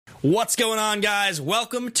What's going on, guys?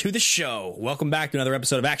 Welcome to the show. Welcome back to another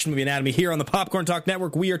episode of Action Movie Anatomy here on the Popcorn Talk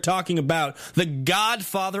Network. We are talking about the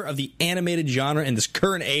godfather of the animated genre in this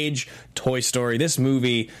current age, Toy Story. This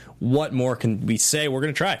movie, what more can we say? We're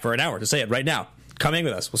going to try for an hour to say it right now. Come in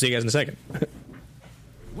with us. We'll see you guys in a second.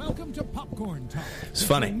 Welcome to Popcorn Talk. It's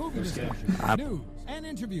funny. Movie discussion, news, and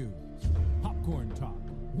interviews. Popcorn Talk.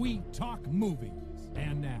 We talk movies.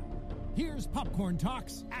 And now, here's Popcorn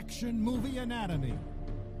Talk's Action Movie Anatomy.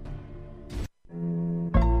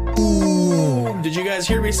 Did you guys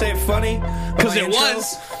hear me say funny? Because it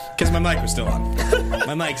was. Because my mic was still on.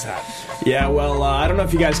 My mic's hot. Yeah, well, I don't know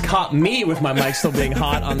if you guys caught me with my mic still being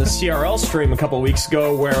hot on the CRL stream a couple weeks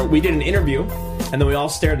ago where we did an interview, and then we all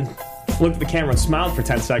stared and looked at the camera and smiled for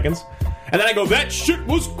 10 seconds. And then I go, that shit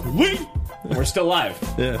was clean! And we're still live.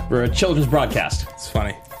 Yeah. We're a children's broadcast. It's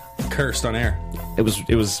funny. Cursed on air. It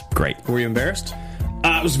was great. Were you embarrassed?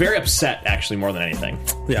 I was very upset, actually, more than anything.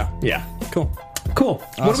 Yeah. Yeah. Cool.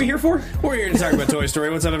 Awesome. What are we here for? We're here to talk about Toy Story.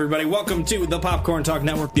 What's up, everybody? Welcome to the Popcorn Talk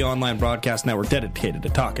Network, the online broadcast network dedicated to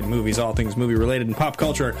talking movies, all things movie-related and pop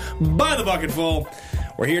culture by the bucketful.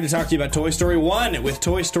 We're here to talk to you about Toy Story 1, with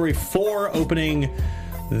Toy Story 4 opening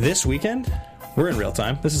this weekend. We're in real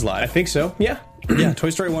time. This is live. I think so. Yeah. Yeah, Toy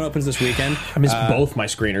Story 1 opens this weekend. I missed both my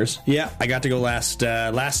screeners. Yeah, I got to go last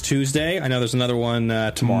Tuesday. I know there's another one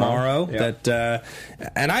tomorrow. Yeah.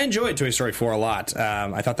 And I enjoyed Toy Story 4 a lot.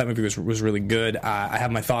 I thought that movie was really good. I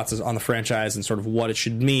have my thoughts on the franchise and sort of what it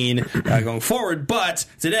should mean going forward. But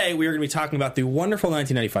today we are going to be talking about the wonderful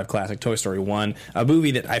 1995 classic Toy Story 1, a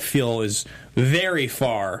movie that I feel is very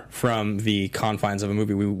far from the confines of a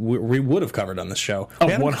movie we would have covered on this show. Oh,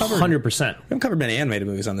 100%. We haven't covered many animated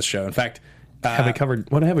movies on this show. In fact,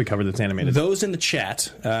 what have we covered that's animated? Those in the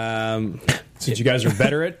chat. Since you guys are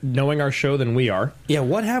better at knowing our show than we are. Yeah,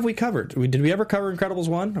 what have we covered? Did we ever cover Incredibles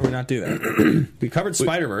 1? Or did we not do that? We covered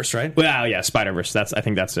Spider-Verse, right? Well, yeah, Spider-Verse. I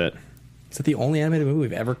think that's it. Is that the only animated movie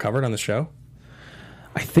we've ever covered on the show?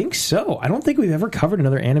 I think so. I don't think we've ever covered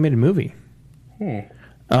another animated movie.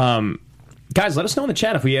 Guys, let us know in the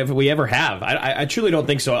chat if we ever have. I truly don't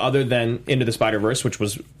think so, other than Into the Spider-Verse, which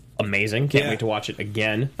was amazing. Can't wait to watch it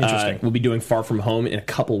again. Interesting. We'll be doing Far From Home in a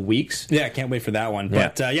couple weeks. Yeah, can't wait for that one.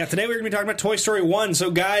 But today we're going to be talking about Toy Story 1.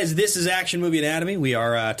 So, guys, this is Action Movie Anatomy. We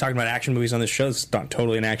are talking about action movies on this show. It's not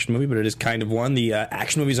totally an action movie, but it is kind of one. The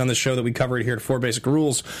action movies on this show that we cover here at 4 basic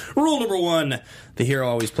rules. Rule number 1, the hero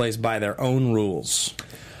always plays by their own rules.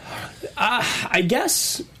 I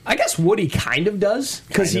guess Woody kind of does,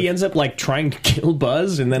 because he ends up like trying to kill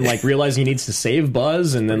Buzz and then like realizing he needs to save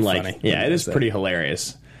Buzz, and then like, funny. yeah, it is pretty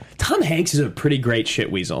hilarious. Tom Hanks is a pretty great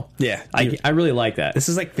shit weasel. Yeah. I really like that. This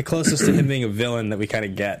is like the closest to him being a villain that we kind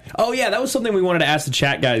of get. Oh, yeah, that was something we wanted to ask the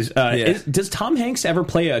chat, guys. Does Tom Hanks ever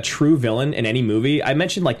play a true villain in any movie? I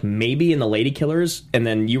mentioned, like, maybe in The Lady Killers, and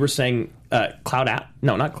then you were saying Cloud At?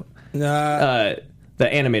 No, not the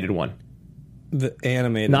animated one. The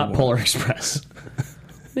animated Not one. Polar Express.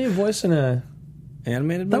 Any voice in a...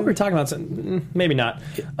 Animated I thought we movie? were talking about something. Maybe not.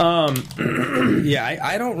 Yeah,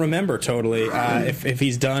 I don't remember totally if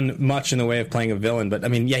he's done much in the way of playing a villain, but I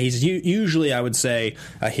mean, yeah, he's usually, I would say,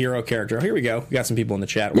 a hero character. Oh, here we go. We got some people in the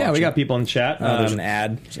chat. Yeah, we watching. got people in the chat. There's an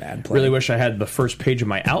ad. There's an ad playing. Really wish I had the first page of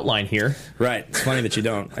my outline here. Right. It's funny that you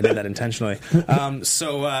don't. I did that intentionally.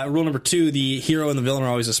 So, rule number 2, the hero and the villain are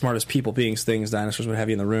always the smartest people, beings, things, dinosaurs, what have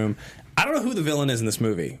you in the room. I don't know who the villain is in this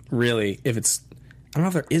movie, really, I don't know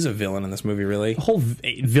if there is a villain in this movie, really. The whole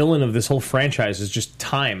villain of this whole franchise is just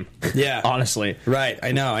time. Yeah. Honestly. Right.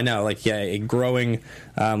 I know. Like, yeah, a growing...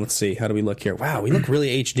 let's see. How do we look here? Wow, we look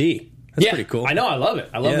really HD. That's pretty cool. I know. I love it.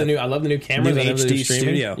 I love the new cameras. New I love the HD new streaming.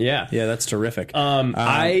 studio. Yeah. Yeah, that's terrific.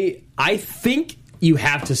 I think you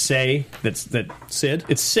have to say that Sid?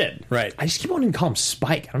 It's Sid. Right. I just keep wanting to call him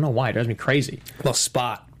Spike. I don't know why. It drives me crazy. Well,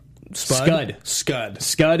 Spud. Scud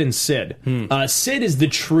and Sid. Sid is the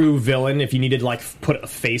true villain if you needed to like put a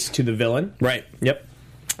face to the villain. Right. Yep.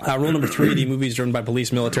 Rule number 3, the movie is driven by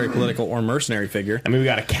police, military, political, or mercenary figure. I mean, we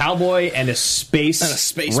got a cowboy and a space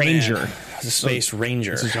ranger. Man. A space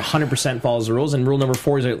ranger. This is 100% follows the rules. And rule number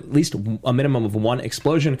 4 is at least a minimum of 1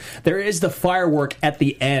 explosion. There is the firework at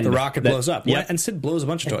the end. The rocket blows up. Yeah. And Sid blows a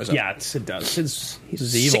bunch of toys up. Yeah, Sid does.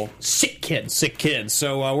 He's evil. Sick kid. Sick kid.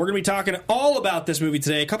 So we're going to be talking all about this movie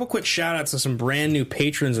today. A couple quick shout-outs to some brand new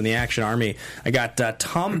patrons in the Action Army. I got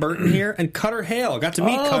Tom Burton here and Cutter Hale. Got to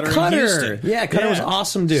meet Cutter in Houston. Yeah, Cutter was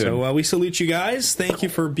awesome, dude. So we salute you guys. Thank you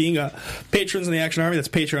for being patrons in the Action Army. That's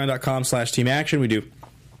patreon.com/Team Action. We do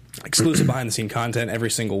exclusive behind-the-scene content every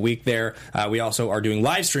single week there. We also are doing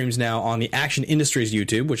live streams now on the Action Industries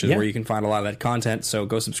YouTube, which is where you can find a lot of that content, so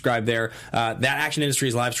go subscribe there. That Action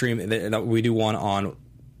Industries live stream, that we do one on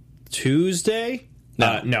Tuesday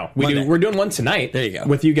No. Monday. We're doing one tonight. There you go.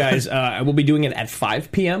 With you guys. We'll be doing it at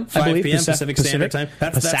 5 p.m. 5 I believe, p.m. Pacific Standard Time.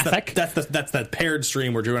 That's that paired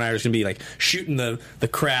stream where Drew and I are just going to be like shooting the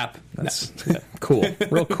crap. That's cool.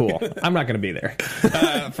 Real cool. I'm not going to be there.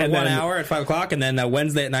 For 1 hour at 5 o'clock, and then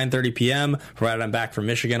Wednesday at 9:30 p.m. Provided I'm back from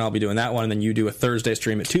Michigan, I'll be doing that one, and then you do a Thursday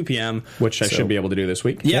stream at 2 p.m. Which I should be able to do this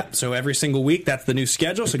week. Yeah, so every single week, that's the new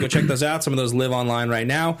schedule, so go check those out. Some of those live online right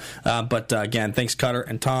now. But again, thanks Cutter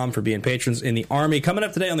and Tom for being patrons in the Army. Coming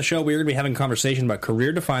up today on the show, we're going to be having a conversation about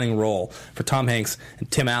career-defining role for Tom Hanks and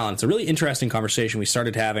Tim Allen. It's a really interesting conversation we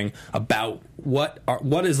started having about what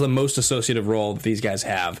is the most associative role that these guys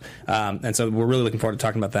have. And so we're really looking forward to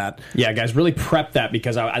talking about that. Yeah, guys, really prep that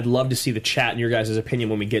because I'd love to see the chat and your guys' opinion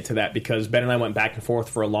when we get to that, because Ben and I went back and forth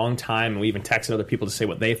for a long time, and we even texted other people to say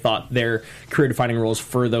what they thought their career-defining roles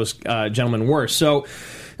for those gentlemen were. So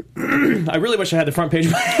I really wish I had the front page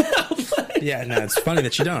of my Yeah, no, it's funny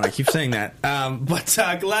that you don't. I keep saying that.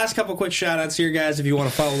 But last couple quick shout-outs here, guys. If you want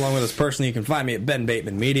to follow along with us personally, you can find me at Ben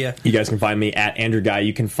Bateman Media. You guys can find me at Andrew Guy.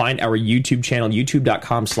 You can find our YouTube channel,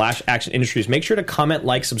 youtube.com/Action Industries. Make sure to comment,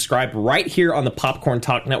 like, subscribe right here on the Popcorn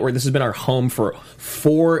Talk Network. This has been our home for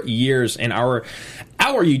 4 years, and our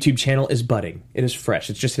YouTube channel is budding. It is fresh.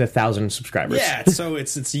 It's just hit 1,000 subscribers. Yeah, so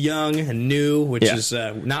it's young and new, which is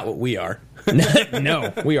not what we are.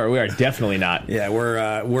 No, we are definitely not. Yeah,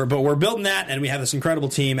 we're building that, and we have this incredible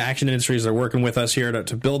team. Action Industries are working with us here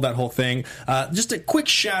to build that whole thing. Just a quick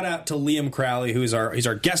shout out to Liam Crowley, who's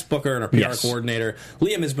our guest booker and our PR coordinator.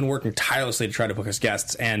 Liam has been working tirelessly to try to book us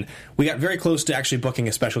guests, and we got very close to actually booking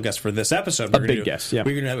a special guest for this episode. A big guest, yeah.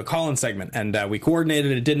 We're going to have a call-in segment, and we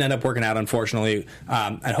coordinated it. It didn't end up working out, unfortunately,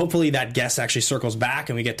 and hopefully that guest actually circles back,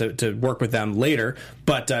 and we get to work with them later.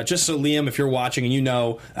 But just so Liam, if you're watching and you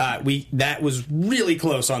know, that was really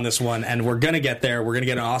close on this one, and we're going to get there. We're going to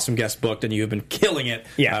get an awesome guest booked, and you have been killing it.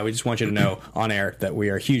 Yeah. We just want you to know on air that we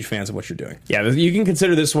are huge fans of what you're doing. Yeah, you can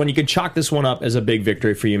consider this one, you can chalk this one up as a big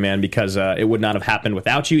victory for you, man, because it would not have happened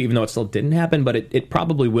without you, even though it still didn't happen, but it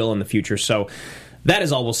probably will in the future. So that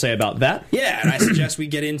is all we'll say about that. Yeah, and I suggest we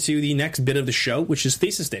get into the next bit of the show, which is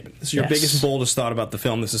thesis statement. This is your biggest, boldest thought about the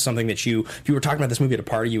film. This is something that if you were talking about this movie at a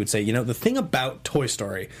party, you would say, the thing about Toy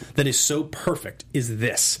Story that is so perfect is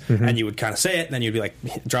this. Mm-hmm. And you would kind of say it, and then you'd be like,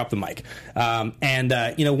 drop the mic.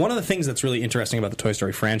 One of the things that's really interesting about the Toy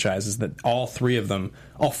Story franchise is that all four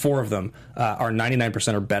of them are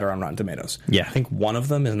 99% or better on Rotten Tomatoes. Yeah. I think one of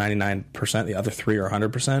them is 99%, the other three are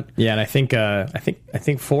 100%. Yeah, and I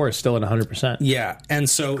think 4 is still at 100%. Yeah. And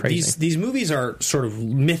so these movies are sort of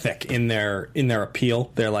mythic in their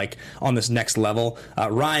appeal. They're like on this next level.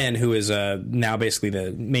 Ryan, who is now basically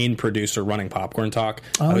the main producer running Popcorn Talk,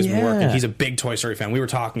 who's been working. He's a big Toy Story fan. We were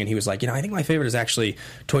talking, and he was like, I think my favorite is actually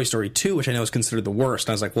Toy Story 2, which I know is considered the worst.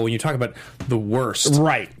 And I was like, well, when you talk about the worst,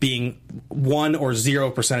 right, being 1 or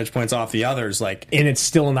 0 percentage points off the others, like, and it's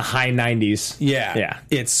still in the high 90s. Yeah.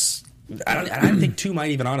 It's. I don't think 2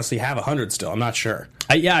 might even honestly have 100 still. I'm not sure.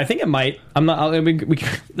 I think it might. I'm not.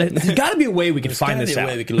 There's got to be a way we can find this out. There's got to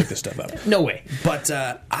be a way we can look this stuff up. No way. But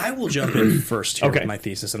I will jump in first here with my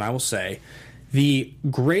thesis, and I will say the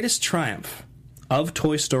greatest triumph of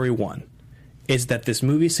Toy Story 1 is that this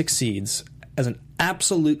movie succeeds as an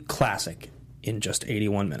absolute classic in just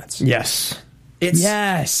 81 minutes. Yes.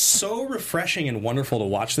 It's so refreshing and wonderful to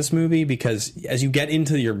watch this movie, because as you get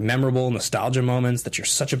into your memorable nostalgia moments that you're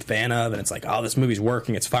such a fan of, and it's like, oh, this movie's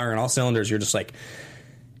working, it's firing all cylinders, you're just like,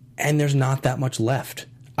 and there's not that much left.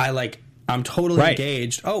 I'm totally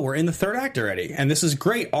engaged. Oh, we're in the third act already, and this is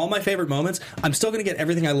great. All my favorite moments. I'm still going to get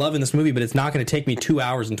everything I love in this movie, but it's not going to take me 2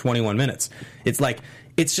 hours and 21 minutes.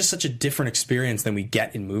 It's just such a different experience than we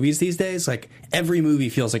get in movies these days. Like, every movie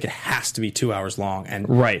feels like it has to be 2 hours long, and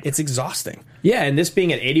it's exhausting. Yeah, and this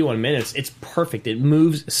being at 81 minutes, it's perfect. It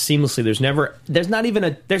moves seamlessly.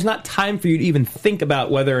 There's not time for you to even think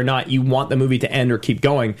about whether or not you want the movie to end or keep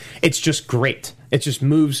going. It's just great. It just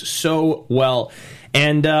moves so well.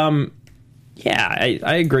 And I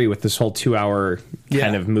agree with this whole 2 hour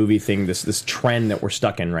kind of movie thing, this trend that we're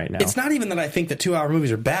stuck in right now. It's not even that I think that 2 hour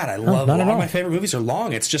movies are bad. I love all my favorite movies are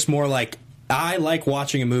long. It's just more like, I like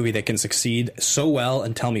watching a movie that can succeed so well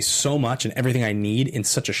and tell me so much and everything I need in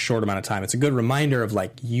such a short amount of time. It's a good reminder of,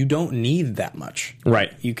 like, you don't need that much.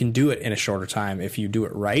 Right. You can do it in a shorter time if you do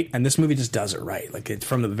it right. And this movie just does it right. Like, it's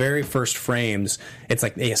from the very first frames, it's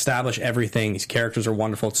like they establish everything. These characters are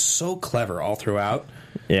wonderful. It's so clever all throughout.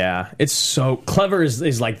 Yeah, it's so clever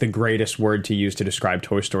is like the greatest word to use to describe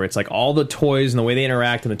Toy Story. It's like all the toys and the way they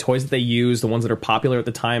interact and the toys that they use, the ones that are popular at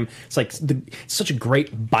the time. It's like it's such a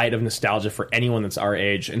great bite of nostalgia for anyone that's our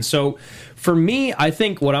age. And so for me, I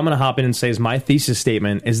think what I'm going to hop in and say is my thesis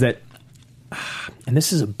statement is that, and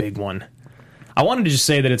this is a big one, I wanted to just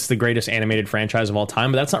say that it's the greatest animated franchise of all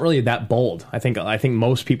time, but that's not really that bold. I think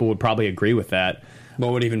most people would probably agree with that.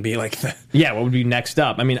 What would even be like the... Yeah, what would be next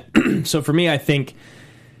up? I mean, so for me, I think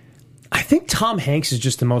Tom Hanks is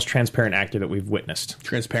just the most transparent actor that we've witnessed.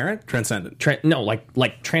 Transparent? Transcendent? No,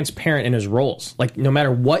 like transparent in his roles. Like, no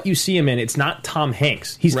matter what you see him in, it's not Tom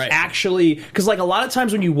Hanks. He's actually... Because, like, a lot of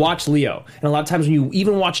times when you watch Leo, and a lot of times when you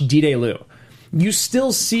even watch D-Day Lou, you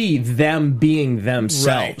still see them being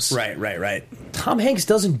themselves. Right. Tom Hanks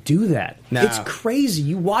doesn't do that. No. It's crazy.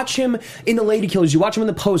 You watch him in The Lady Killers. You watch him in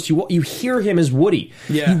The Post. You hear him as Woody.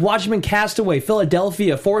 Yeah. You watch him in Castaway,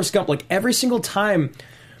 Philadelphia, Forrest Gump. Like, every single time...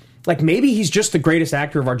 Like, maybe he's just the greatest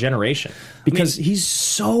actor of our generation. Because he's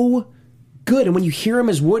so good. And when you hear him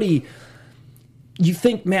as Woody, you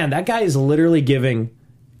think, man, that guy is literally giving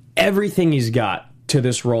everything he's got to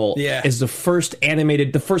this role. Yeah. As the first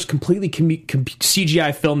completely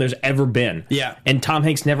CGI film there's ever been. Yeah. And Tom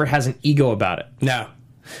Hanks never has an ego about it. No.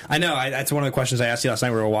 I know. That's one of the questions I asked you last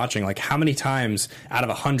night we were watching. Like, how many times out of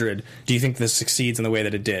 100 do you think this succeeds in the way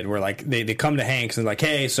that it did? Where, like, they come to Hanks and like,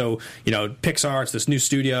 hey, so, you know, Pixar, it's this new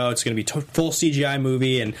studio. It's going to be full CGI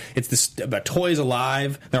movie. And it's this about toys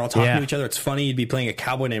alive. They're all talking to each other. It's funny. You'd be playing a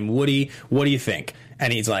cowboy named Woody. What do you think?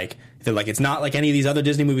 And he's like... They're like, it's not like any of these other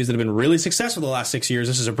Disney movies that have been really successful the last 6 years.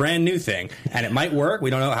 This is a brand new thing. And it might work.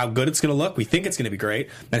 We don't know how good it's going to look. We think it's going to be great.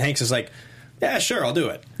 And Hanks is like... Yeah, sure, I'll do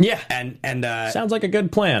it. Yeah, and sounds like a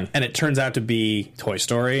good plan. And it turns out to be Toy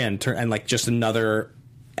Story, and like just another.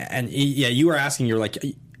 And yeah, you were asking, you're like,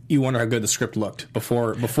 you wonder how good the script looked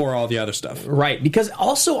before all the other stuff, right? Because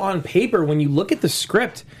also on paper, when you look at the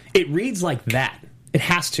script, it reads like that. It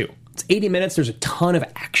has to. It's 80 minutes. There's a ton of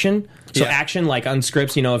action. So action, like on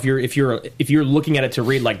scripts, you know, if you're looking at it to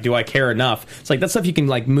read, like, do I care enough? It's like that stuff you can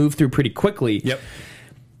like move through pretty quickly. Yep.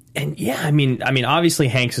 And yeah, I mean, obviously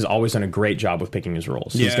Hanks has always done a great job with picking his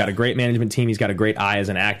roles. Yeah. He's got a great management team. He's got a great eye as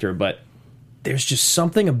an actor. But there's just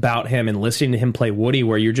something about him and listening to him play Woody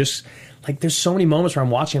where you're just like, there's so many moments where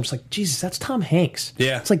I'm watching him, just like, Jesus, that's Tom Hanks.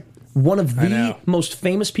 Yeah, it's like one of the most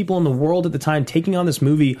famous people in the world at the time taking on this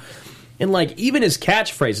movie. And like even his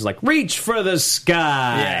catchphrase is like, "Reach for the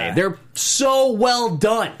sky." Yeah. They're so well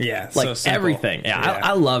done. Yeah, like so everything. Yeah,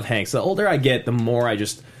 I love Hanks. The older I get, the more I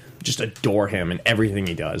just adore him and everything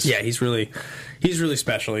he does. Yeah, he's really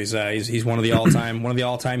special. He's one of the all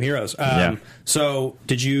time heroes. So,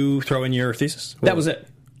 did you throw in your thesis? That was it.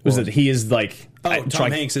 Was that he is like?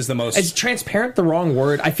 Tom Hanks is the most. Is transparent the wrong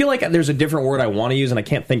word? I feel like there's a different word I want to use and I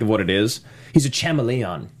can't think of what it is. He's a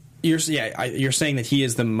chameleon. You're saying that he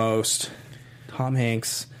is the most Tom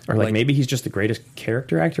Hanks, or like maybe he's just the greatest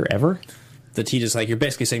character actor ever. That he just like you're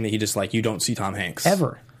basically saying that he just like you don't see Tom Hanks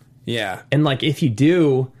ever. Yeah, and like if you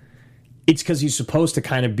do. It's because he's supposed to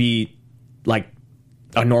kind of be like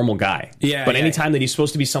a normal guy. Yeah. But anytime that he's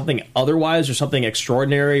supposed to be something otherwise or something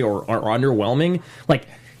extraordinary or underwhelming, like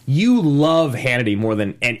you love Hannity more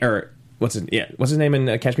than what's his name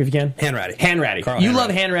in Catch Me If You Can? Hanratty. Carl you Hanratty.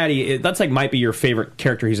 love Hanratty. That's like might be your favorite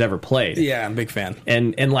character he's ever played. Yeah, I'm a big fan.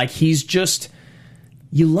 And like he's just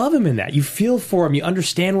you love him in that. You feel for him. You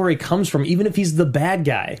understand where he comes from, even if he's the bad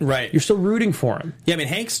guy. Right. You're still rooting for him. Yeah, I mean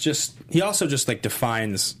Hanks he also just like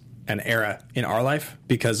defines an era in our life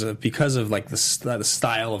because of like the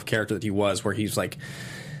style of character that he was, where he's like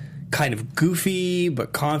kind of goofy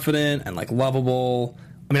but confident and like lovable.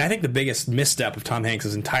 I mean, I think the biggest misstep of Tom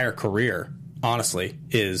Hanks' entire career, honestly,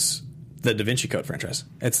 is the Da Vinci Code franchise.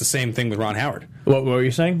 It's the same thing with Ron Howard. What were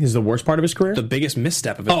you saying? Is the worst part of his career? The biggest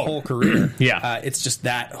misstep of his whole career. Yeah. It's just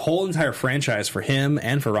that whole entire franchise for him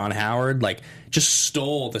and for Ron Howard, like, just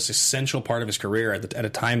stole this essential part of his career at a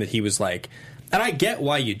time that he was like. And I get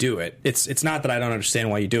why you do it. It's not that I don't understand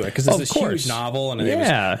why you do it, because it's this huge novel and it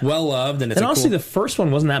was well loved, and it's honestly the first one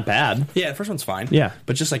wasn't that bad. Yeah, the first one's fine. Yeah,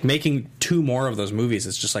 but just like making 2 more of those movies,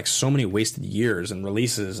 it's just like so many wasted years and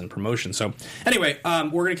releases and promotion. So anyway,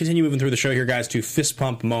 we're going to continue moving through the show here, guys, to fist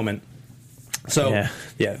pump moment. So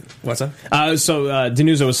yeah, what's up? So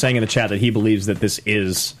Denuzio was saying in the chat that he believes that this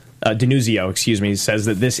is. Denuzio, says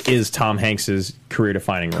that this is Tom Hanks'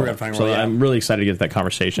 career-defining role. So I'm really excited to get to that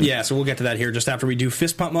conversation. Yeah, so we'll get to that here just after we do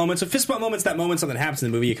fist pump moments. So fist pump moments, that moment something happens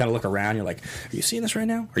in the movie, you kind of look around, you're like, are you seeing this right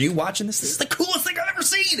now? Are you watching this? This is the coolest thing I've ever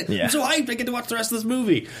seen! Yeah. I'm so hyped I get to watch the rest of this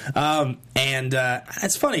movie. And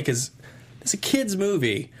it's funny, because it's a kid's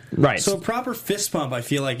movie. Right. So a proper fist pump, I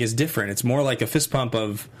feel like, is different. It's more like a fist pump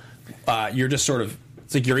of, you're just sort of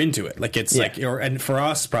it's like you're into it. Like it's like, and for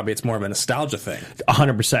us, probably it's more of a nostalgia thing.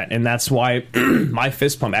 100%. And that's why my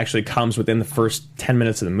fist pump actually comes within the first 10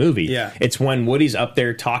 minutes of the movie. Yeah. It's when Woody's up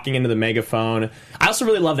there talking into the megaphone. I also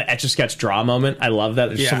really love the Etch-a-Sketch draw moment. I love that.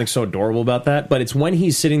 There's something so adorable about that. But it's when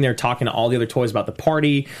he's sitting there talking to all the other toys about the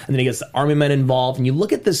party, and then he gets the army men involved, and you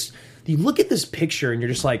look at this picture, and you're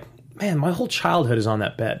just like, man, my whole childhood is on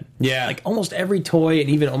that bed. Yeah. Like almost every toy and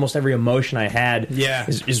even almost every emotion I had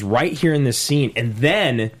is right here in this scene. And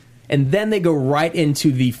then they go right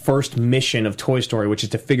into the first mission of Toy Story, which is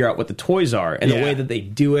to figure out what the toys are. And the way that they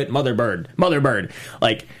do it, Mother Bird.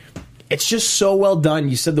 Like, it's just so well done.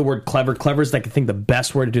 You said the word clever. Clever is, like, I think, the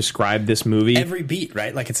best word to describe this movie. Every beat,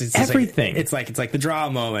 right? Like it's everything. It's like the draw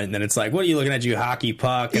moment, and then it's like, what are you looking at, you hockey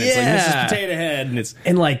puck? And it's like Mrs. Potato Head, and it's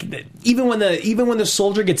even when the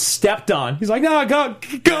soldier gets stepped on, he's like, no, go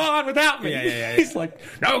on without me. He's like,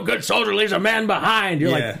 no good soldier leaves a man behind.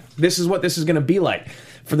 You're like, this is what this is going to be like.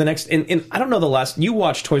 For the next, and I don't know you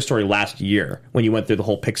watched Toy Story last year when you went through the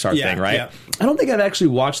whole Pixar thing, right? Yeah. I don't think I've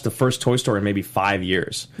actually watched the first Toy Story in maybe 5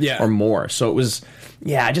 years or more. So it was,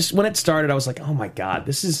 when it started, I was like, oh my God,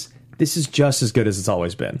 this is just as good as it's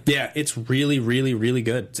always been. Yeah, it's really, really, really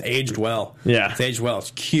good. It's aged well. Yeah. It's aged well.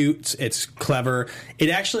 It's cute. It's clever. It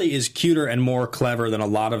actually is cuter and more clever than a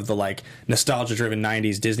lot of the like nostalgia-driven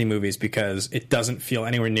 90s Disney movies because it doesn't feel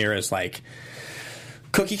anywhere near as like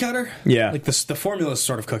cookie cutter. Yeah. Like the formula is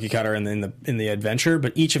sort of cookie cutter in the adventure,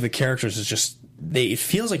 but each of the characters is just it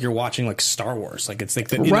feels like you're watching like Star Wars. Like it's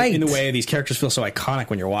like in the way these characters feel so iconic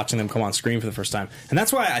when you're watching them come on screen for the first time. And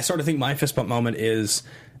that's why I sort of think my fist bump moment is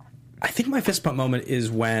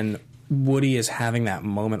when Woody is having that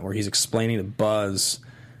moment where he's explaining to Buzz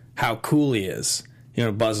how cool he is. You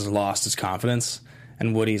know, Buzz has lost his confidence,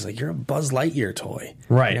 and Woody's like, "You're a Buzz Lightyear toy,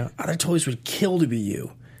 right? You know, other toys would kill to be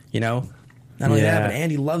you. You know, not only that, but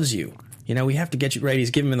Andy loves you. You know, we have to get you right."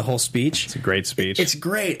 He's giving him the whole speech. It's a great speech. It's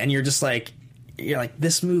great, and you're like,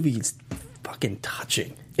 this movie is fucking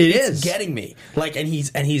touching. It's getting me. Like,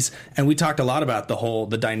 and we talked a lot about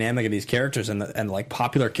the dynamic of these characters and like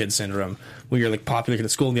popular kid syndrome, where you're like popular kid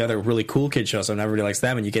at school and the other really cool kid shows up and everybody likes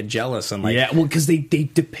them and you get jealous and like because they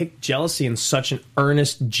depict jealousy in such an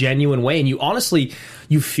earnest, genuine way, and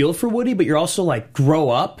you feel for Woody, but you're also like, grow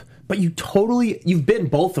up. But you've been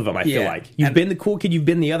both of them, I feel like. You've been the cool kid, you've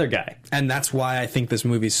been the other guy. And that's why I think this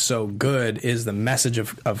movie's so good, is the message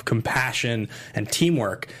of compassion and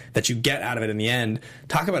teamwork that you get out of it in the end.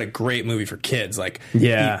 Talk about a great movie for kids. Like,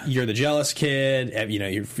 you're the jealous kid, you know,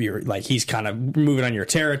 you're like, he's kind of moving on your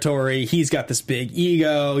territory, he's got this big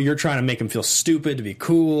ego, you're trying to make him feel stupid to be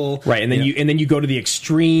cool. Right, and then you go to the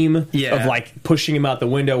extreme of like pushing him out the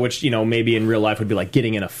window, which, you know, maybe in real life would be like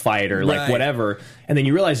getting in a fight or like whatever. And then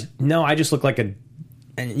you realize, no, I just look like a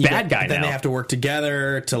bad guy now. Then they have to work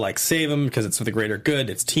together to like save him because it's for the greater good.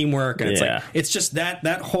 It's teamwork, and it's like it's just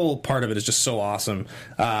that whole part of it is just so awesome.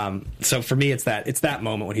 So for me, it's that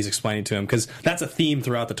moment when he's explaining to him, because that's a theme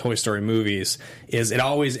throughout the Toy Story movies. Is it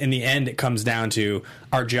always in the end it comes down to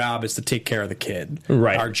our job is to take care of the kid.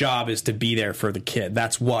 Right. Our job is to be there for the kid.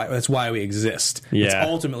 That's why we exist. Yeah. It's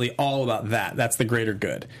ultimately all about that. That's the greater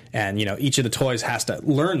good. And you know, each of the toys has to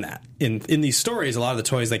learn that. In these stories, a lot of the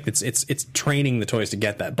toys, like it's training the toys to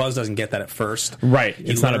get that. Buzz doesn't get that at first. Right.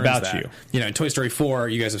 It's not about that. You know, in Toy Story 4,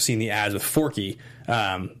 you guys have seen the ads with Forky,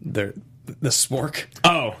 the spork.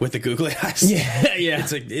 Oh, with the googly eyes. Yeah.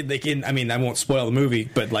 It's like I won't spoil the movie,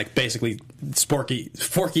 but like basically, Forky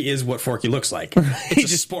is what Forky looks like.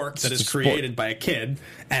 It's a spork that is created by a kid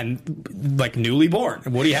and like newly born.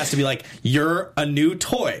 Woody has to be like, you're a new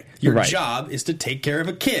toy. Your job is to take care of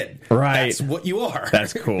a kid. Right. That's what you are.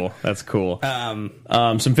 That's cool.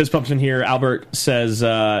 Some fist bumps in here. Albert says,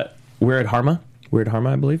 we're at Harma. Weird Harma,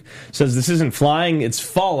 I believe, says, this isn't flying, it's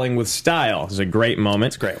falling with style. It's a great moment.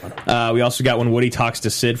 It's a great one. We also got when Woody talks to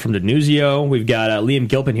Sid from Denuzio. We've got Liam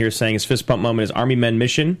Gilpin here saying his fist bump moment is Army Men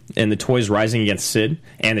mission and the toys rising against Sid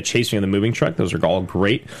and the chasing of the moving truck. Those are all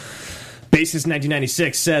great. Basis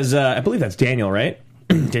 1996 says, I believe that's Daniel, right?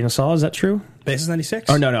 Daniel Saw, is that true? Basis 96?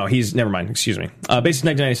 Oh, no, he's, never mind, excuse me. Basis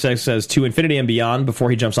 1996 says, to infinity and beyond, before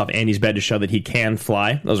he jumps off Andy's bed to show that he can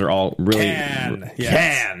fly. Those are all really... Can,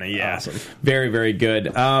 yeah. Awesome. Very, very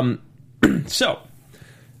good. So,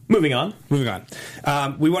 Moving on. We want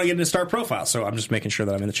to get into star profile, so I'm just making sure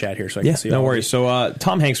that I'm in the chat here so I can see. No worries. So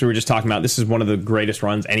Tom Hanks, we were just talking about, this is one of the greatest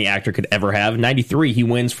runs any actor could ever have. 93, he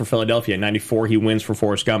wins for Philadelphia. 94, he wins for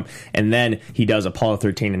Forrest Gump. And then he does Apollo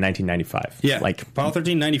 13 in 1995. Yeah, like Apollo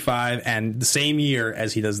 13, 95, and the same year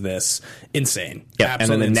as he does this. Insane. Yeah,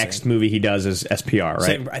 and then the insane. next movie he does is SPR,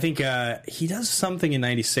 right? I think he does something in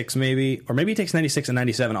 96 maybe, or maybe he takes 96 and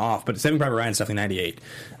 97 off, but Saving Private Ryan's definitely 98.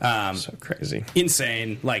 So crazy.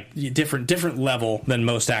 Insane, like different level than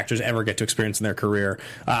most actors ever get to experience in their career.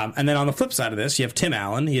 And then on the flip side of this, you have Tim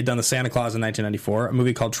Allen. He had done The Santa Claus in 1994, a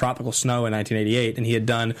movie called Tropical Snow in 1988, and he had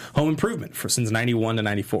done Home Improvement since 91 to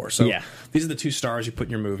 94. So these are the two stars you put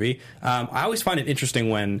in your movie. I always find it interesting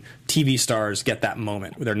when TV stars get that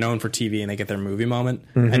moment where they're known for TV and they get their movie moment,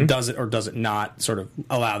 and does it or does it not sort of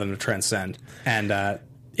allow them to transcend. And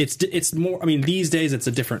it's more, I mean, these days it's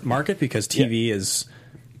a different market because TV is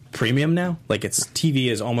premium now. Like, TV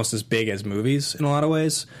is almost as big as movies in a lot of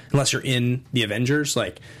ways, unless you're in the Avengers.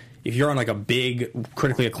 Like, if you're on like a big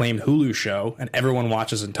critically acclaimed Hulu show and everyone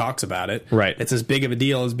watches and talks about it, right, it's as big of a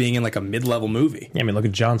deal as being in like a mid-level movie. Yeah, I mean, look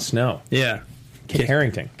at Jon Snow. Yeah. Kit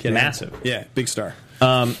Harington. Massive. Yeah, big star.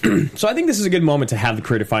 So I think this is a good moment to have the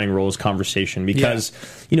career-defining roles conversation because,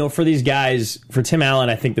 you know, for these guys, for Tim Allen,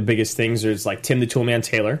 I think the biggest things are like Tim the Toolman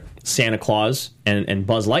Taylor, Santa Claus, and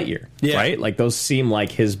Buzz Lightyear, right? Like, those seem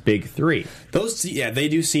like his big three. They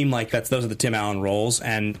do seem like those are the Tim Allen roles.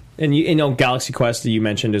 And you know, Galaxy Quest that you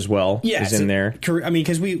mentioned as well is in there. I mean,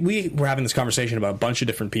 because we were having this conversation about a bunch of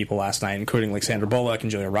different people last night, including like Sandra Bullock and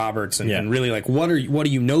Julia Roberts, and really like what do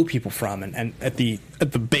you know people from, and at the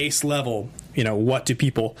base level, you know, what do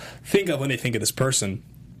people think of when they think of this person?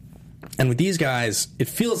 And with these guys, it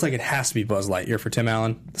feels like it has to be Buzz Lightyear for Tim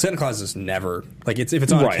Allen. Santa Claus is never, like, if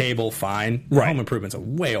it's on cable, fine. Home Improvement's a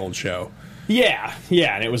way old show. Yeah,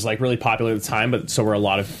 and it was like really popular at the time, but so were a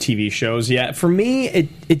lot of TV shows. Yeah, for me,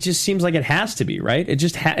 it just seems like it has to be, right? It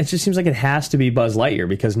just seems like it has to be Buzz Lightyear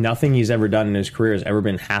because nothing he's ever done in his career has ever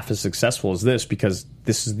been half as successful as this, because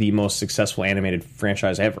this is the most successful animated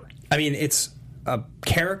franchise ever. I mean, it's a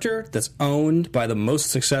character that's owned by the most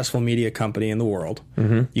successful media company in the world.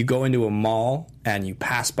 Mm-hmm. You go into a mall and you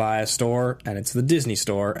pass by a store and it's the Disney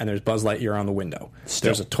store and there's Buzz Lightyear on the window.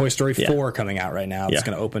 There's a Toy Story 4 coming out right now that's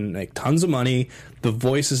going to open, make tons of money. The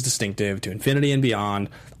voice is distinctive to infinity and beyond.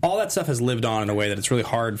 All that stuff has lived on in a way that it's really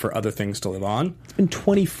hard for other things to live on. It's been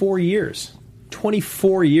 24 years.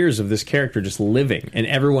 24 years of this character just living and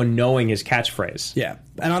everyone knowing his catchphrase. Yeah.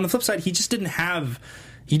 And on the flip side, he just didn't have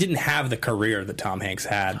the career that Tom Hanks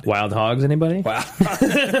had. Wild Hogs, anybody? Wow. One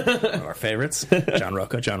of our favorites. John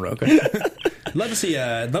Rocca. I'd love to see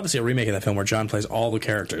a remake of that film where John plays all the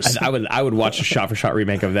characters. I would watch a shot-for-shot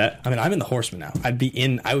remake of that. I mean, I'm in The Horseman now. I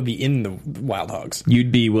would be in the Wild Hogs.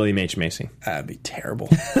 You'd be William H. Macy. That'd be terrible.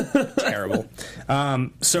 Terrible.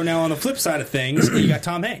 So now on the flip side of things, you got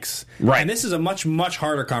Tom Hanks. Right. And this is a much, much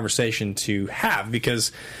harder conversation to have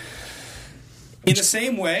because in the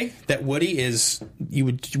same way that Woody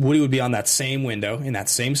would be on that same window, in that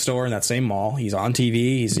same store, in that same mall. He's on TV.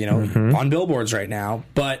 He's, you know, on billboards right now.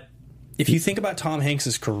 But if you think about Tom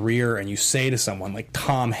Hanks' career and you say to someone like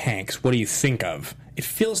Tom Hanks, what do you think of? It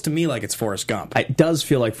feels to me like it's Forrest Gump. It does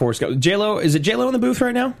feel like Forrest Gump. J-Lo, is it J-Lo in the booth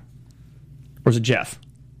right now? Or is it Jeff?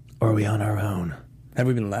 Or are we on our own? Have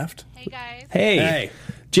we been left? Hey, guys. Hey.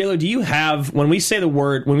 J-Lo, do you have, when we say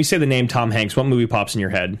the name Tom Hanks, what movie pops in your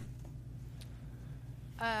head?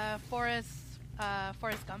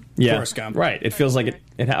 Forrest Gump. Yeah, Forrest Gump. Right. It feels like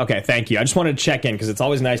it. Okay, thank you. I just wanted to check in because it's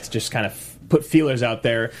always nice to just kind of put feelers out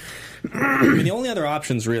there. I mean, the only other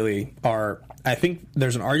options really are, I think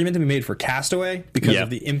there's an argument to be made for Castaway because of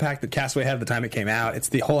the impact that Castaway had at the time it came out. It's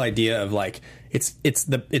the whole idea of like it's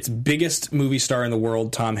biggest movie star in the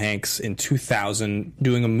world, Tom Hanks, in 2000,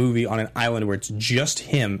 doing a movie on an island where it's just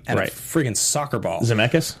him and a friggin' soccer ball.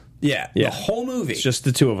 Zemeckis? Yeah, the whole movie. It's just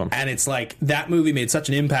the two of them. And it's like, that movie made such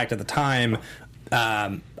an impact at the time.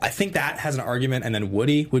 I think that has an argument, and then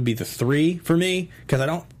Woody would be the three for me, because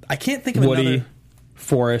I can't think of Woody,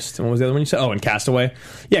 Forrest, and what was the other one you said? Oh, and Castaway.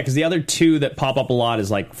 Yeah, because the other two that pop up a lot is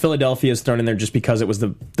like Philadelphia is thrown in there just because it was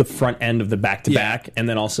the front end of the back-to-back, and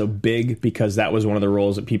then also Big, because that was one of the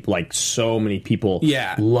roles that people, like, so many people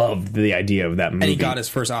loved the idea of that movie. And he got his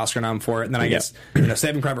first Oscar nom for it, and then I guess, you know,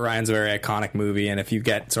 Saving Private Ryan's a very iconic movie, and if you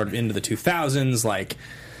get sort of into the 2000s, like,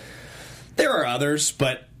 there are others,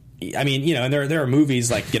 but I mean, you know, and there are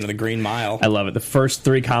movies like, you know, The Green Mile. I love it. The first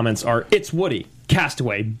three comments are, it's Woody,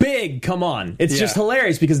 Castaway, Big, come on. It's just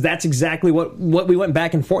hilarious because that's exactly what we went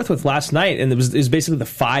back and forth with last night, and it was basically the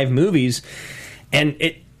 5 movies, and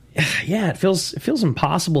it feels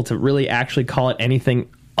impossible to really actually call it anything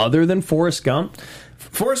other than Forrest Gump.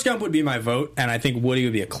 Forrest Gump would be my vote, and I think Woody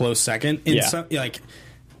would be a close second. In Yeah. some, like,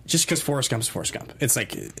 just because Forrest Gump's Forrest Gump. It's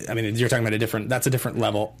like, I mean, you're talking about that's a different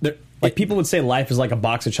level. Like, people would say life is like a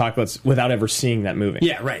box of chocolates without ever seeing that movie.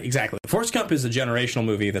 Yeah, right, exactly. Forrest Gump is a generational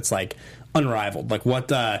movie that's, like, unrivaled. Like,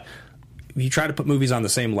 what, you try to put movies on the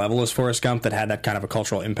same level as Forrest Gump that had that kind of a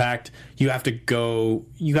cultural impact, you have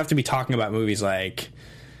to be talking about movies like,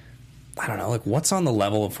 I don't know, like, what's on the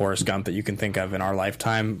level of Forrest Gump that you can think of in our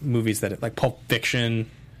lifetime? Movies that, like, Pulp Fiction...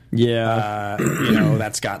 Yeah.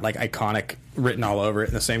 That's got like iconic written all over it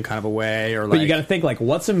in the same kind of a way, or like, but you got to think, like,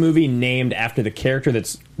 what's a movie named after the character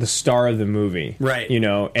that's the star of the movie, right?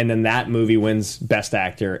 And then that movie wins Best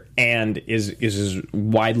Actor and is as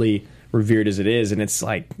widely revered as it is, and it's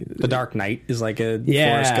like The Dark Knight is like a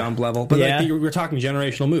Forrest Gump level, but like, we're talking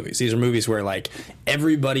generational movies. These are movies where like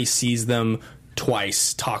everybody sees them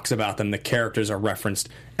twice, talks about them. The characters are referenced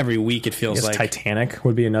every week. It feels like Titanic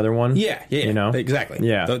would be another one. Yeah, exactly.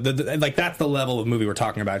 Yeah, like that's the level of movie we're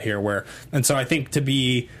talking about here. And so I think to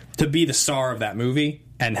be the star of that movie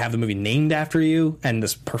and have the movie named after you and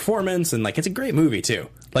this performance, and like it's a great movie too.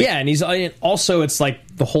 Like, yeah, and he's also, it's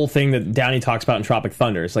like the whole thing that Downey talks about in Tropic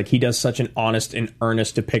Thunder. It's like he does such an honest and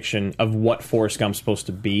earnest depiction of what Forrest Gump's supposed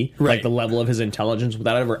to be, right. Like the level of his intelligence,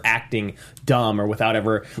 without ever acting dumb or without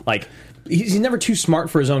ever like he's never too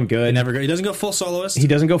smart for his own good. He doesn't go full soloist. He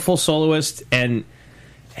doesn't go full soloist, and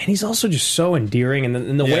he's also just so endearing.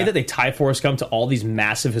 And the way that they tie Forrest Gump to all these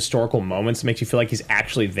massive historical moments makes you feel like he's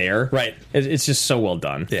actually there. Right. It's just so well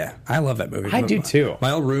done. Yeah, I love that movie. I do too.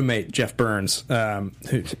 My old roommate Jeff Burns,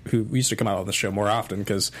 who used to come out on the show more often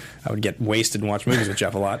because I would get wasted and watch movies with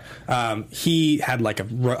Jeff a lot. He had like a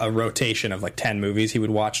rotation of like 10 movies he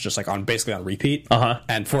would watch just like basically on repeat.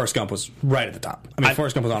 And Forrest Gump was right at the top. I mean,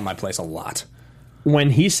 Forrest Gump was on my place a lot. When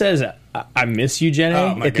he says, "I miss you, Jenny,"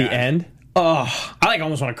 at God. the end. Oh, I like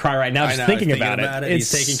almost want to cry right now just thinking about it. He's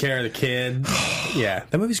taking care of the kid. Yeah,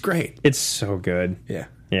 that movie's great. It's so good.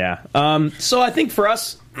 Yeah. So I think for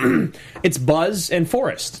us, it's Buzz and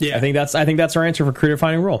Forrest. Yeah. I think that's our answer for career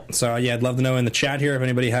defining role. So yeah, I'd love to know in the chat here if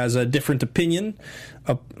anybody has a different opinions.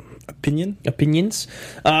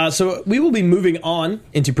 So we will be moving on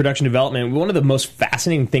into production development. One of the most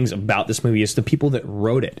fascinating things about this movie is the people that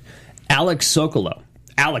wrote it. Alex Sokolow.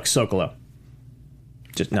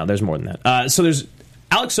 No, there's more than that. So there's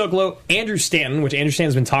Alex Sokolow, Andrew Stanton, which Andrew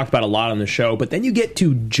Stanton's been talked about a lot on the show, but then you get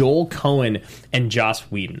to Joel Cohen and Joss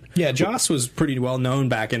Whedon. Yeah, Joss was pretty well known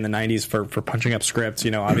back in the 90s for punching up scripts.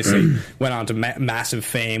 Obviously went on to massive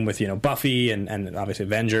fame with Buffy and obviously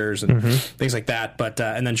Avengers and things like that. But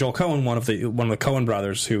and then Joel Cohen, one of the Coen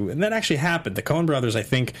brothers, and that actually happened. The Coen brothers, I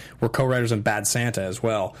think, were co-writers in Bad Santa as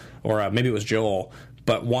well, or maybe it was Joel.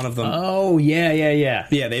 But one of them... Oh, yeah.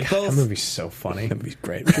 Yeah, they both... That movie's so funny. That movie's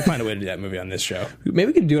great. We should find a way to do that movie on this show. Maybe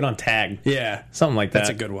we could do it on Tag. Yeah. Something like that. That's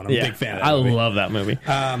a good one. I'm a big fan of that movie. I love that movie.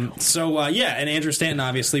 And Andrew Stanton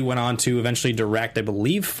obviously went on to eventually direct, I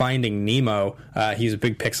believe, Finding Nemo. He's a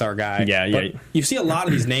big Pixar guy. Yeah. But you see a lot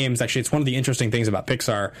of these names. Actually, it's one of the interesting things about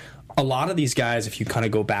Pixar. A lot of these guys, if you kind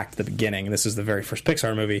of go back to the beginning, and this is the very first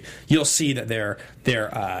Pixar movie, you'll see that they're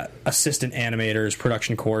assistant animators,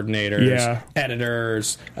 production coordinators,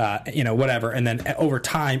 editors, whatever. And then over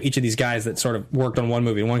time, each of these guys that sort of worked on one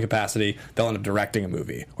movie in one capacity, they'll end up directing a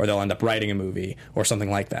movie, or they'll end up writing a movie, or something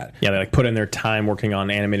like that. Yeah, they like put in their time working on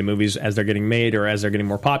animated movies as they're getting made or as they're getting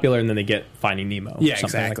more popular, and then they get Finding Nemo. Yeah,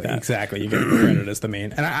 exactly. You get credit as the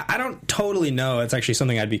main. And I don't totally know. It's actually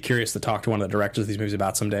something I'd be curious to talk to one of the directors of these movies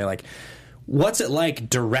about someday. Like, what's it like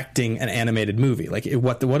directing an animated movie? Like,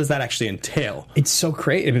 what does that actually entail? It's so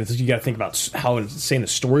crazy. You got to think about how insane the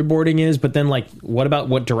storyboarding is, but then, like, what about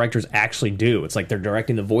what directors actually do? It's like they're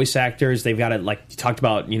directing the voice actors. They've got to, like, you talked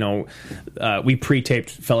about, we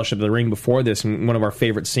pre-taped Fellowship of the Ring before this, and one of our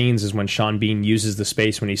favorite scenes is when Sean Bean uses the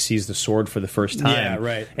space when he sees the sword for the first time. Yeah,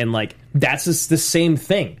 right. And, like, that's just the same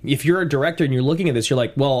thing. If you're a director and you're looking at this, you're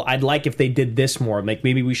like, well, I'd like if they did this more. Like,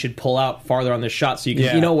 maybe we should pull out farther on this shot so you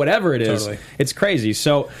can, whatever it is. Totally. It's crazy.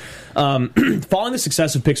 So, following the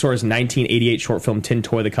success of Pixar's 1988 short film Tin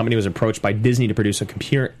Toy, the company was approached by Disney to produce a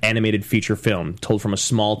computer-animated feature film told from a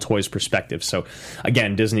small toy's perspective. So,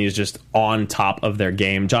 again, Disney is just on top of their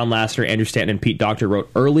game. John Lasseter, Andrew Stanton, and Pete Docter wrote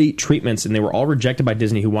early treatments, and they were all rejected by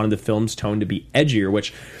Disney, who wanted the film's tone to be edgier,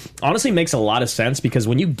 which honestly makes a lot of sense, because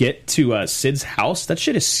when you get to Sid's house, that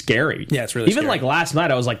shit is scary. Yeah, it's really Even scary. like last night,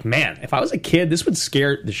 I was like, man, if I was a kid, this would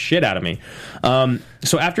scare the shit out of me.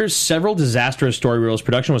 So after several disastrous story reels,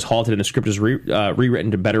 production was halted and the script was rewritten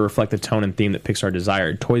to better reflect the tone and theme that Pixar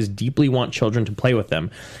desired. Toys deeply want children to play with them,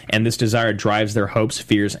 and this desire drives their hopes,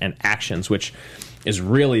 fears, and actions, which is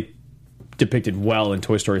really depicted well in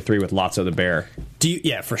Toy Story 3 with Lotso the bear.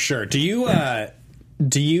 Yeah, for sure. Do you